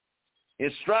Christ.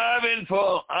 In striving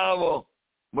for our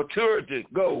maturity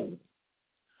goal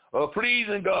of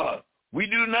pleasing God, we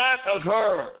do not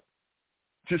adhere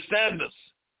to standards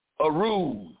or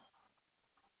rules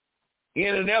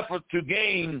in an effort to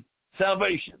gain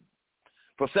salvation.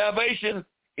 For salvation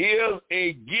is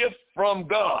a gift from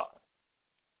God.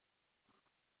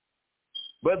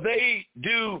 But they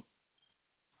do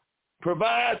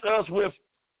provide us with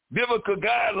biblical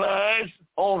guidelines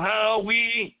on how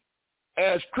we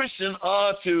as Christians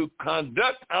are to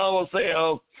conduct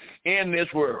ourselves in this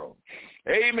world.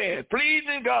 Amen.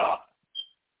 Pleasing God.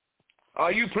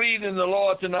 Are you pleasing the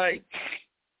Lord tonight?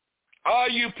 Are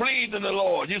you pleasing the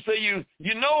Lord? You say you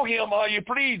know him. Are you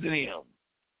pleasing him?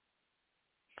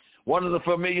 One of the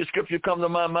familiar scriptures come to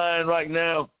my mind right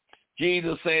now.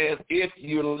 Jesus says, if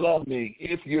you love me,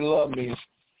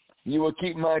 you will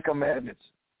keep my commandments.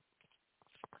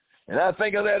 And I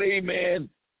think of that, amen.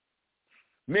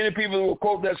 Many people will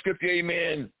quote that scripture,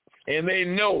 amen, and they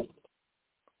know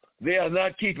they are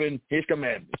not keeping his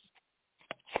commandments.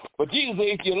 But Jesus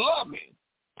said, if you love me,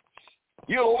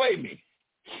 you'll obey me.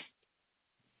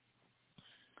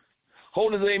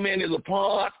 Holiness, amen, is a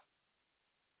part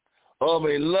of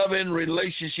a loving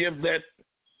relationship that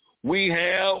we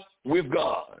have with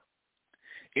God.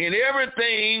 In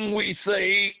everything we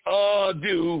say or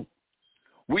do,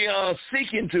 we are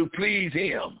seeking to please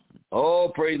him.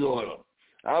 Oh, praise the Lord.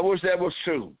 I wish that was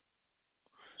true.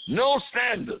 No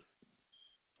standard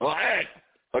or act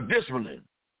or discipline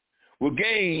will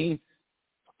gain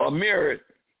or merit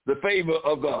the favor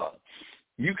of God.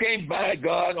 You can't buy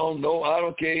God on no, I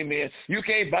don't care, amen. You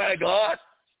can't buy God.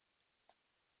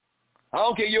 I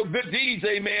don't care, your good deeds,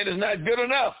 amen, is not good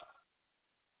enough.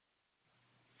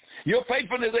 Your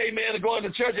faithfulness, amen, of going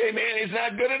to church, amen, is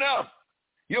not good enough.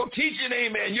 Your teaching,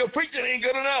 amen, your preaching ain't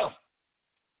good enough.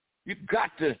 You've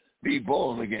got to be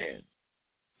born again.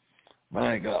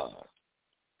 My God.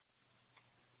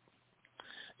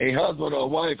 A husband or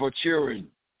wife or children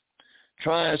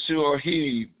tries to or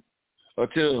he or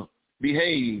to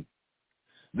behave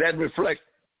that reflect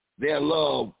their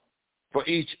love for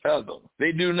each other.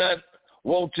 They do not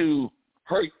want to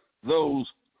hurt those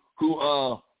who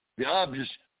are the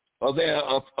objects of their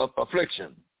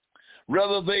affliction.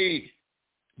 Rather, they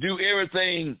do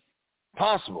everything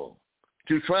possible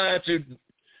to try to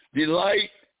delight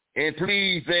and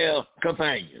please their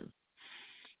companion.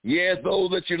 Yes, those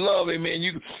that you love, amen,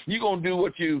 you're going to do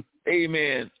what you,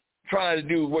 amen, try to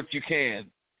do what you can.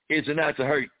 It's not to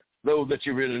hurt those that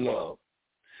you really love.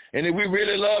 And if we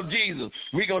really love Jesus,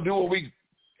 we're going to do what we,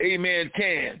 amen,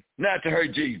 can, not to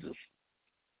hurt Jesus.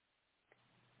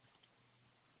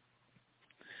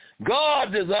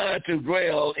 God desired to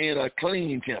dwell in a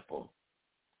clean temple.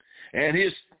 And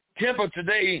his temple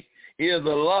today is the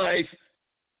life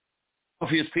of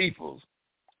his people.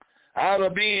 Out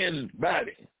of being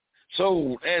body,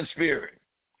 soul, and spirit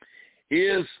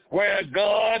is where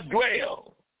God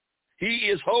dwells. He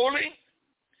is holy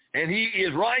and he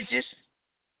is righteous.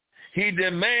 He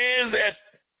demands that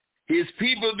his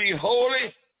people be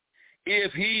holy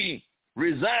if he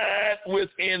resides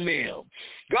within them.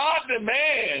 God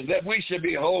demands that we should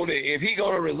be holy if he's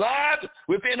going to reside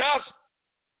within us.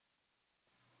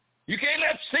 You can't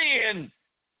let sin,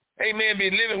 amen,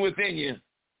 be living within you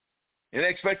and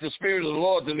expect the Spirit of the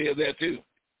Lord to live there too.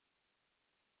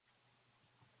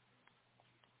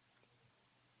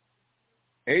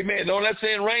 Amen. Don't let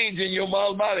sin reign in your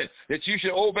mortal body that you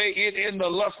should obey it in the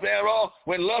lust thereof.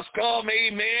 When lust come,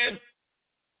 amen,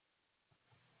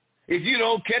 if you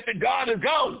don't catch it, God is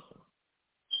gone.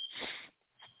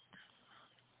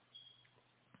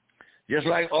 Just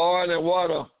like oil and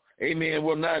water, amen,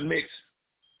 will not mix.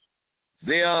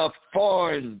 They are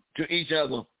foreign to each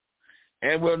other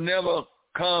and will never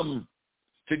come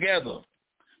together,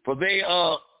 for they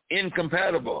are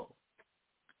incompatible.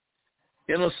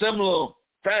 In a similar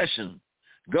fashion,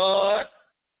 God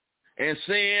and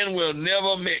sin will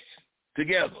never mix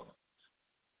together.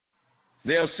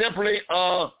 They are simply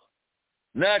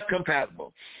not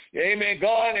compatible. Amen.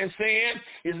 God and sin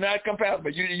is not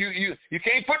compatible. You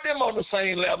can't put them on the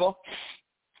same level.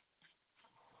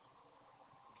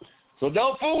 So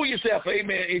don't fool yourself.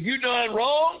 Amen. If you done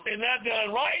wrong and not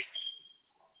done right,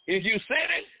 if you sin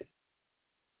it,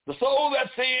 the soul that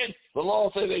sinned, the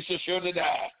Lord said they should surely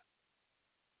die.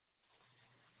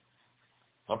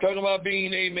 I'm talking about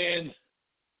being, amen,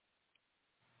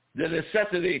 the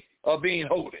necessity of being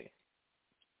holy.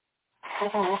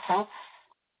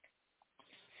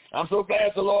 I'm so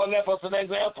glad the Lord left us an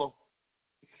example,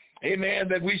 amen,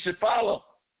 that we should follow.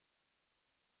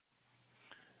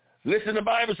 Listen, the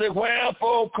Bible says,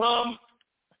 wherefore come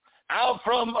out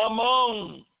from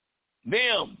among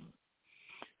them,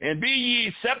 and be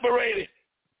ye separated,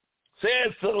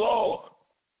 says the Lord,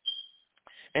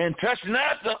 and touch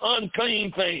not the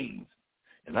unclean things,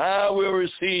 and I will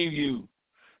receive you.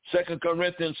 2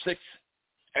 Corinthians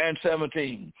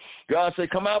 6:17. God said,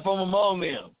 come out from among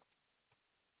them.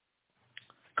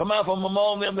 Come out from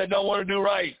among them that don't want to do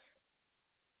right.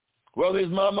 Whether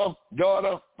it's mama,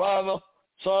 daughter, father,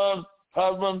 son,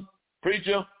 husband,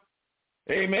 preacher,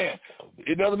 amen.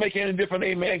 It doesn't make any difference,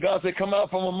 amen. God said, come out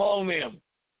from among them.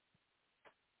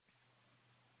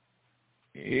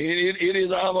 It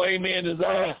is our, amen,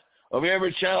 desire of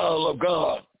every child of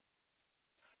God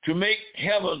to make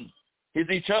heaven his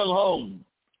eternal home.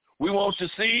 We want to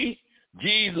see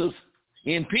Jesus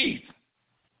in peace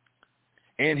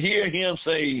and hear him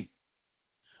say,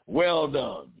 well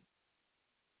done.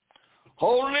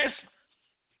 Holiness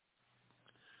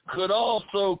could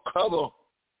also cover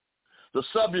the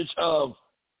subject of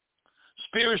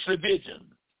spiritual vision,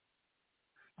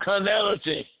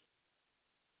 carnality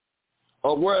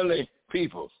of worldly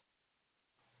peoples,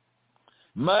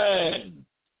 mind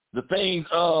the things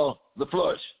of the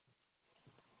flesh,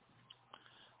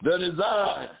 the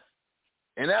desire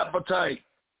and appetite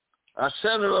are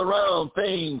centered around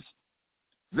things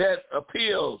that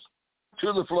appeals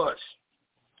to the flesh,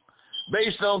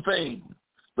 based on things,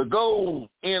 the goal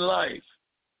in life,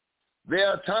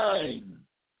 their time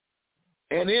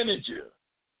and energy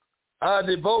are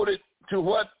devoted to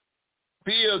what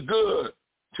feels good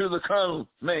to the carnal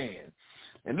man.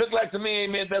 And look like to me,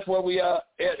 amen, that's where we are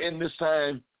at in this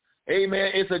time.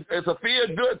 Amen. It's a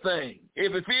feel-good thing.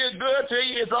 If it feels good to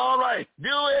you, it's all right. Do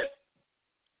it.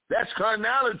 That's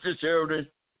carnality, children.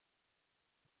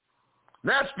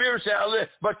 Not spirituality,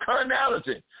 but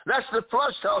carnality. That's the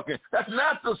flesh talking. That's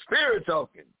not the spirit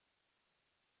talking.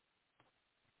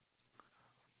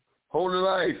 Holy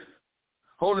life,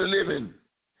 holy living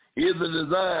is the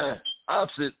desire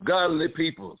opposite godly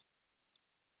people.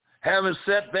 Having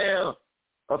set their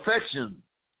affection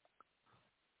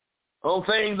on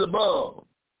things above,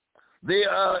 they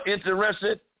are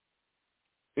interested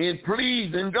in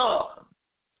pleasing God.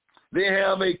 They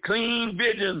have a clean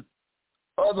vision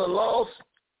of the lost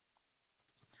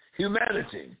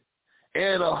humanity,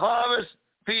 and a harvest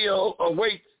field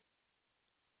awaits,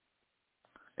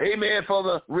 amen, for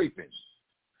the reaping.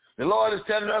 The Lord is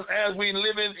telling us as we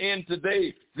living in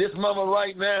today, this moment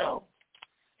right now,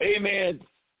 amen,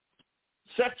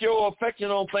 set your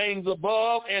affection on things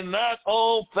above and not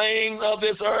on things of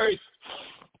this earth.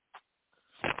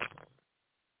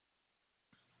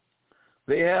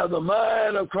 They have the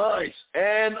mind of Christ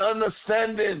and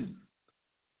understanding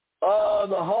of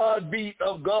the heartbeat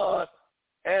of God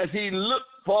as he looked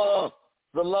for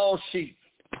the lost sheep.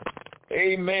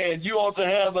 Amen. You ought to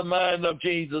have the mind of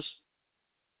Jesus.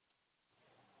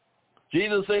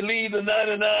 Jesus said, leave the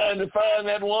 99 to find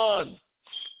that one.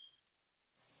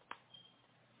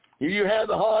 If you have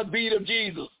the heartbeat of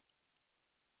Jesus,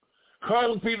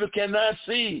 carnal people cannot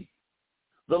see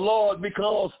the Lord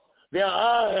because their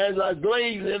eyes are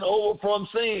glazing over from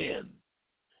sin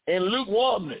and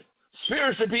lukewarmness.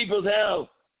 Spiritual people have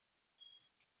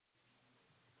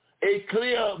a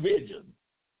clear vision.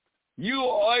 You,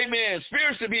 amen,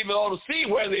 spiritual people ought to see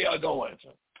where they are going.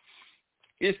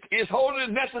 Is holiness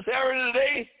necessary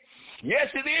today? Yes,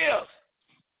 it is.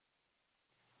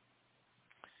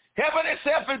 Heaven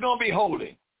itself is going to be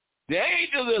holy. The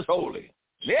angels is holy.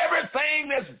 Everything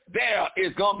that's there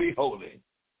is going to be holy.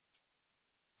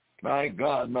 My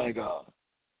God, my God.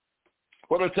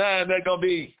 What a time that's going to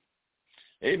be,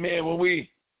 amen, when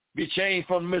we be changed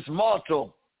from this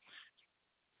mortal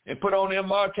and put on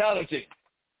immortality.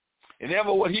 And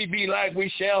ever what he be like,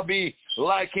 we shall be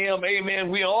like him. Amen.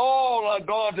 We all are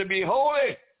going to be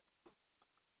holy.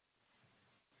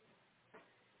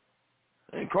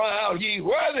 And cry out, ye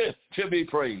worthy to be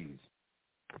praised.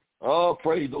 Oh,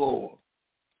 praise the Lord.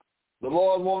 The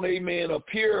Lord wants, amen, a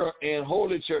pure and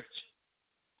holy church.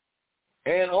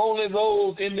 And only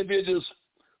those individuals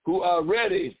who are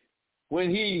ready when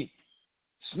he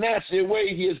snatches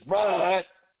away his bride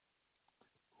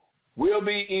will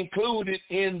be included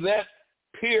in that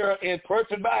pure and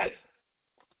perfect body.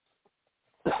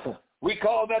 We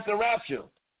call that the rapture.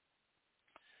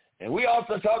 And we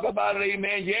often talk about it,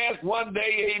 amen. Yes, one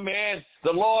day, amen,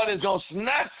 the Lord is going to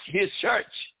snatch his church.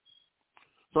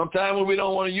 Sometimes when we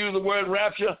don't want to use the word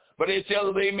rapture, but they tell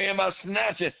us, amen, about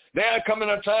snatching. There coming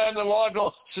a time the Lord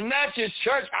going to snatch his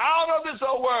church out of this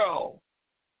old world.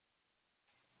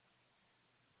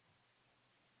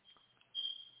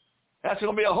 That's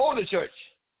going to be a holy church.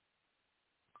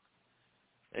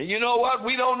 And you know what?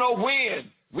 We don't know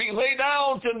when. We can lay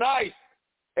down tonight,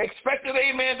 expecting,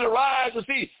 amen, to rise to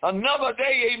see another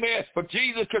day, amen, but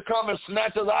Jesus could come and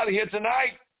snatch us out of here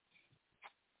tonight.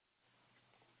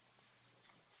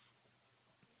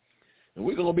 And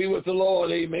we're going to be with the Lord,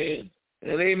 amen.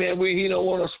 And, amen, he don't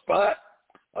want a spot,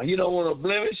 or he don't want a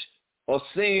blemish, or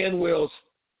sin will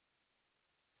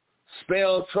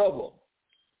spell trouble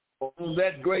on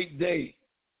that great day.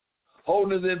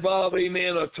 Holiness involves,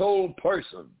 amen, a total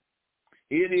person.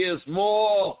 It is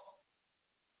more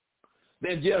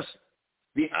than just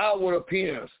the outward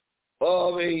appearance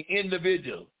of an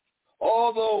individual.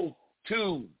 Although,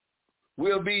 too,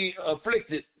 will be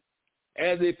afflicted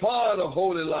as a part of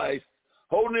holy life,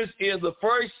 holiness is the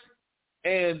first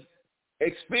and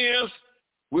experience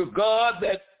with God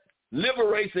that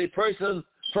liberates a person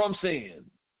from sin.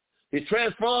 It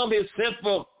transforms his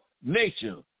sinful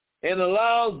nature and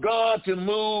allows God to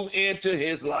move into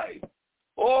his life.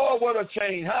 Oh, what a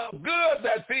change. How good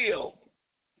that feels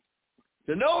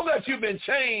to know that you've been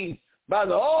changed by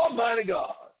the Almighty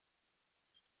God.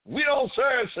 We don't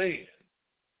serve sin.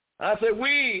 I said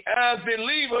we as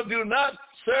believers do not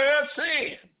serve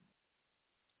sin.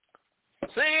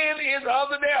 Sin is of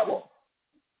the devil.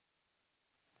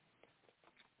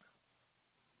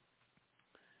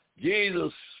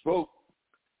 Jesus spoke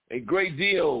a great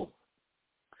deal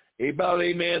about,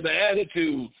 amen, the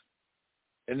attitudes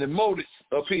and the motives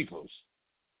of peoples.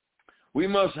 We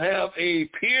must have a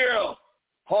pure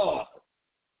heart,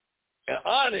 an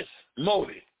honest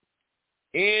motive.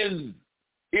 And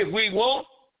if we want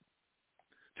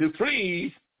to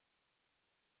please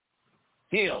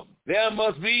him, there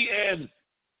must be an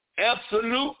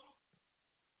absolute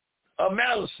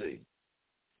malice,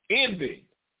 envy,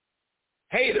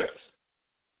 haters,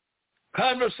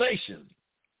 conversation.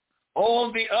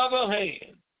 On the other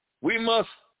hand, we must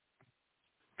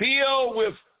fill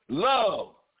with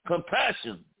love,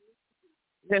 compassion,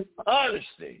 and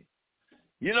honesty.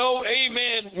 You know,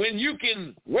 amen, when you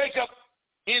can wake up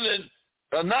in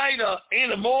the night or in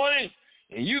the morning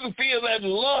and you can feel that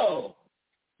love,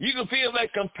 you can feel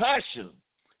that compassion,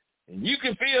 and you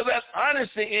can feel that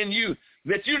honesty in you,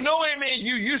 that you know, amen,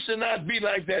 you used to not be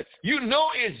like that. You know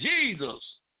it's Jesus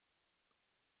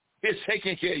is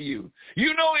taking care of you.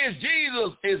 You know it's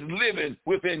Jesus is living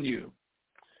within you.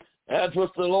 That's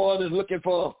what the Lord is looking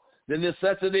for, the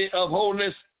necessity of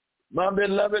holiness. My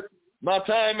beloved, my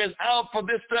time is out for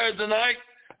this Thursday night.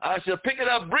 I shall pick it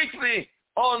up briefly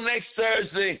on next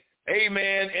Thursday.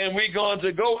 Amen. And we're going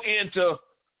to go into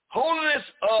holiness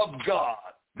of God.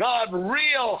 God,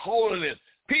 real holiness.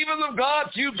 People of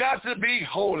God, you got to be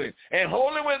holy. And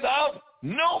holy without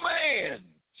no man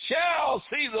shall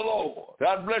see the Lord.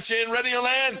 God bless you in Radio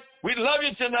Land. We love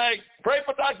you tonight. Pray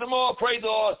for Dr. Moore. Praise the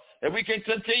Lord. And we can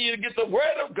continue to get the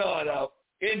word of God out.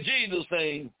 In Jesus'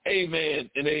 name, amen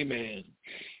and amen.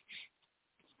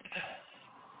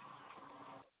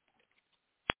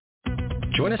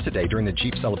 Join us today during the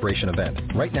Jeep Celebration event.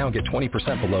 Right now, get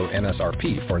 20% below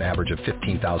MSRP for an average of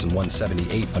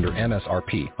 $15,178 under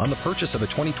MSRP on the purchase of a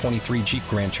 2023 Jeep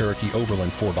Grand Cherokee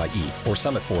Overland 4xE or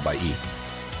Summit 4xE.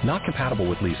 Not compatible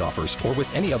with lease offers or with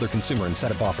any other consumer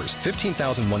incentive offers.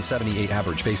 $15,178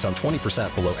 average based on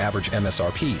 20% below average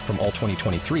MSRP from all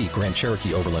 2023 Grand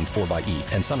Cherokee Overland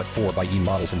 4xE and Summit 4xE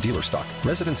models in dealer stock.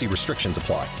 Residency restrictions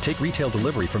apply. Take retail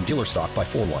delivery from dealer stock by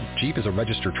 4/1. Jeep is a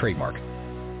registered trademark.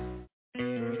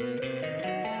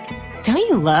 Don't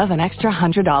you love an extra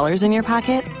 $100 in your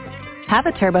pocket? Have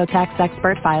a TurboTax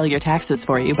expert file your taxes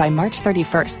for you by March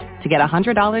 31st to get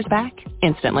 $100 back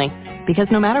instantly. Because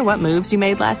no matter what moves you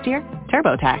made last year,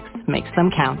 TurboTax makes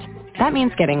them count. That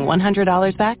means getting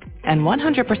 $100 back and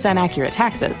 100% accurate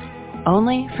taxes,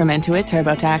 only from Intuit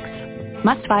TurboTax.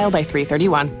 Must file by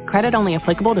 3/31. Credit only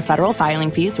applicable to federal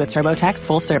filing fees with TurboTax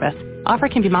full service. Offer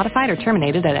can be modified or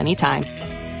terminated at any time.